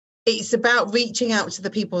 It's about reaching out to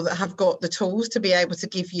the people that have got the tools to be able to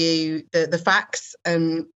give you the facts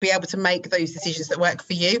and be able to make those decisions that work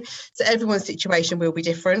for you. So everyone's situation will be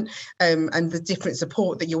different, and the different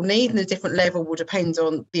support that you'll need and the different level will depend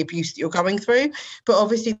on the abuse that you're going through. But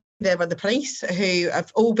obviously there are the police who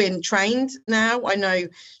have all been trained now. I know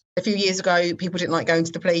a few years ago people didn't like going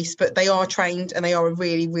to the police, but they are trained and they are a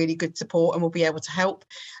really, really good support and will be able to help.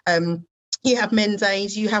 You have Men's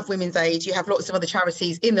Aid, you have Women's Aid, you have lots of other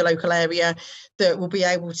charities in the local area that will be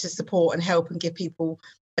able to support and help and give people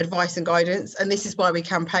advice and guidance. And this is why we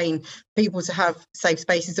campaign people to have safe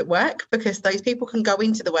spaces at work, because those people can go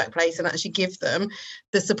into the workplace and actually give them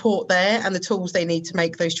the support there and the tools they need to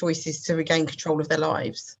make those choices to regain control of their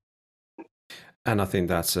lives. And I think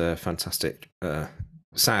that's a fantastic,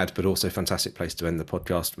 sad but also fantastic place to end the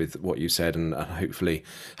podcast with what you said, and hopefully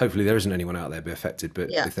there isn't anyone out there be affected, but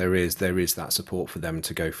if there is that support for them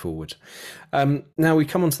to go forward. Now we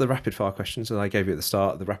come on to the rapid fire questions that I gave you at the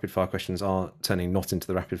start. The rapid fire questions are turning not into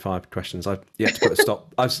the rapid fire questions. I've yet to put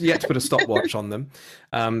a stopwatch on them.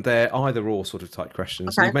 They're either or sort of type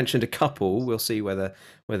questions. Okay. You've mentioned a couple. We'll see whether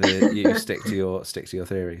you stick to your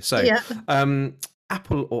theory. So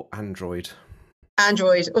Apple or Android?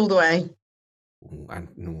 Android all the way.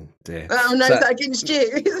 Oh dear. Oh no, is that against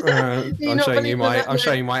you? I'm showing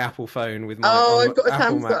you my Apple phone with my. I've got a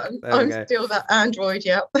Samsung. I'm still that Android.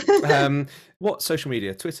 Yeah. What social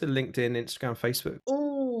media? Twitter, LinkedIn, Instagram, Facebook?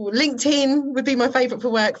 Oh, LinkedIn would be my favourite for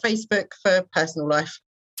work. Facebook for personal life.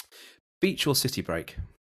 Beach or city break?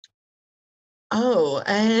 Oh,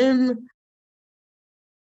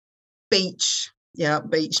 beach. Yeah,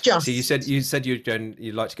 beach. Just. So you said you'd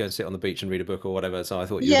like to go and sit on the beach and read a book or whatever. So I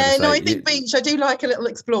thought I think beach. I do like a little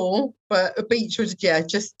explore, but a beach would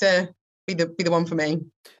just be the one for me.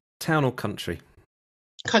 Town or country?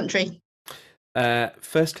 Country.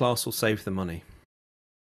 First class or save the money?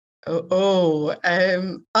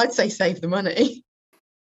 I'd say save the money.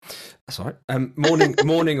 That's all right.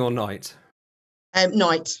 Morning or night?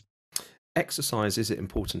 Night. Exercise, is it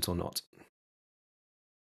important or not?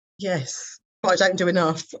 Yes. But I don't do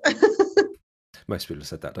enough. Most people have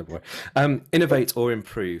said that, don't worry. Innovate or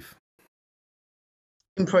improve?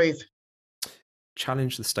 Improve.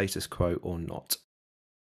 Challenge the status quo or not?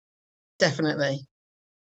 Definitely.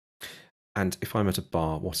 And if I'm at a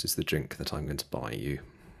bar, what is the drink that I'm going to buy you?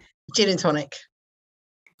 Gin and tonic.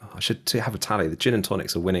 Oh, I should have a tally. The gin and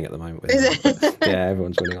tonics are winning at the moment. Is it? Yeah,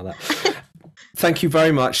 everyone's winning on that. Thank you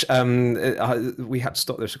very much. We had to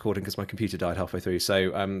stop this recording because my computer died halfway through.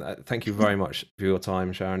 So thank you very much for your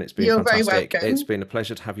time, Sharon. It's been fantastic. Very welcome. It's been a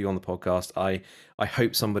pleasure to have you on the podcast. I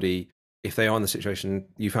hope somebody, if they are in the situation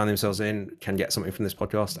you found themselves in, can get something from this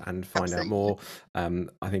podcast and find out more.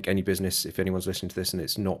 I think any business, if anyone's listening to this and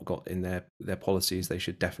it's not got in their policies, they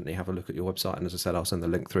should definitely have a look at your website. And as I said, I'll send the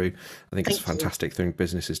link through. I think it's a fantastic thing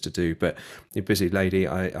businesses to do. But you're a busy lady.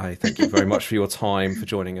 I thank you very much for your time, for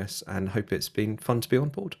joining us, and hope it's been fun to be on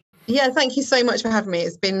board. Yeah, thank you so much for having me.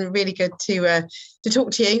 It's been really good to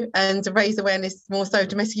talk to you and to raise awareness more so of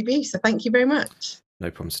domestic abuse. So thank you very much.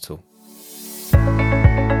 No problems at all.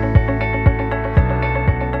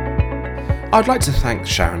 I'd like to thank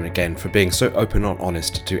Sharon again for being so open and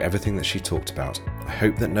honest to everything that she talked about. I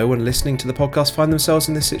hope that no one listening to the podcast find themselves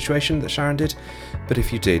in this situation that Sharon did, but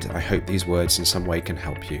if you did, I hope these words in some way can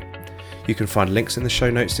help you. You can find links in the show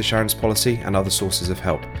notes to Sharon's policy and other sources of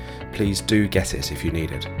help. Please do get it if you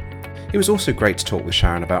need it. It was also great to talk with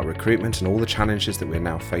Sharon about recruitment and all the challenges that we're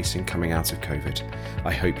now facing coming out of COVID.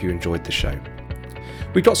 I hope you enjoyed the show.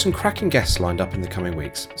 We've got some cracking guests lined up in the coming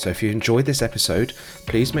weeks, so if you enjoyed this episode,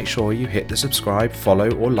 please make sure you hit the subscribe,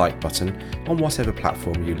 follow or like button on whatever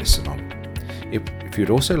platform you listen on. If you'd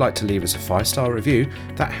also like to leave us a 5-star review,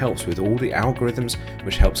 that helps with all the algorithms,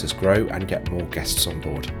 which helps us grow and get more guests on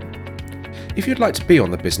board. If you'd like to be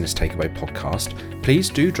on the Business Takeaway podcast, please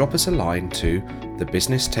do drop us a line to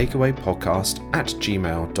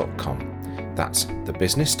thebusinesstakeawaypodcast@gmail.com. That's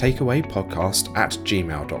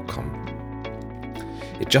thebusinesstakeawaypodcast@gmail.com.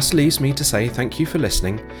 It just leaves me to say thank you for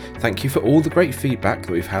listening, thank you for all the great feedback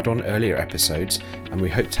that we've had on earlier episodes, and we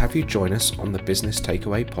hope to have you join us on the Business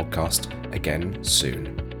Takeaway podcast again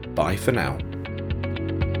soon. Bye for now.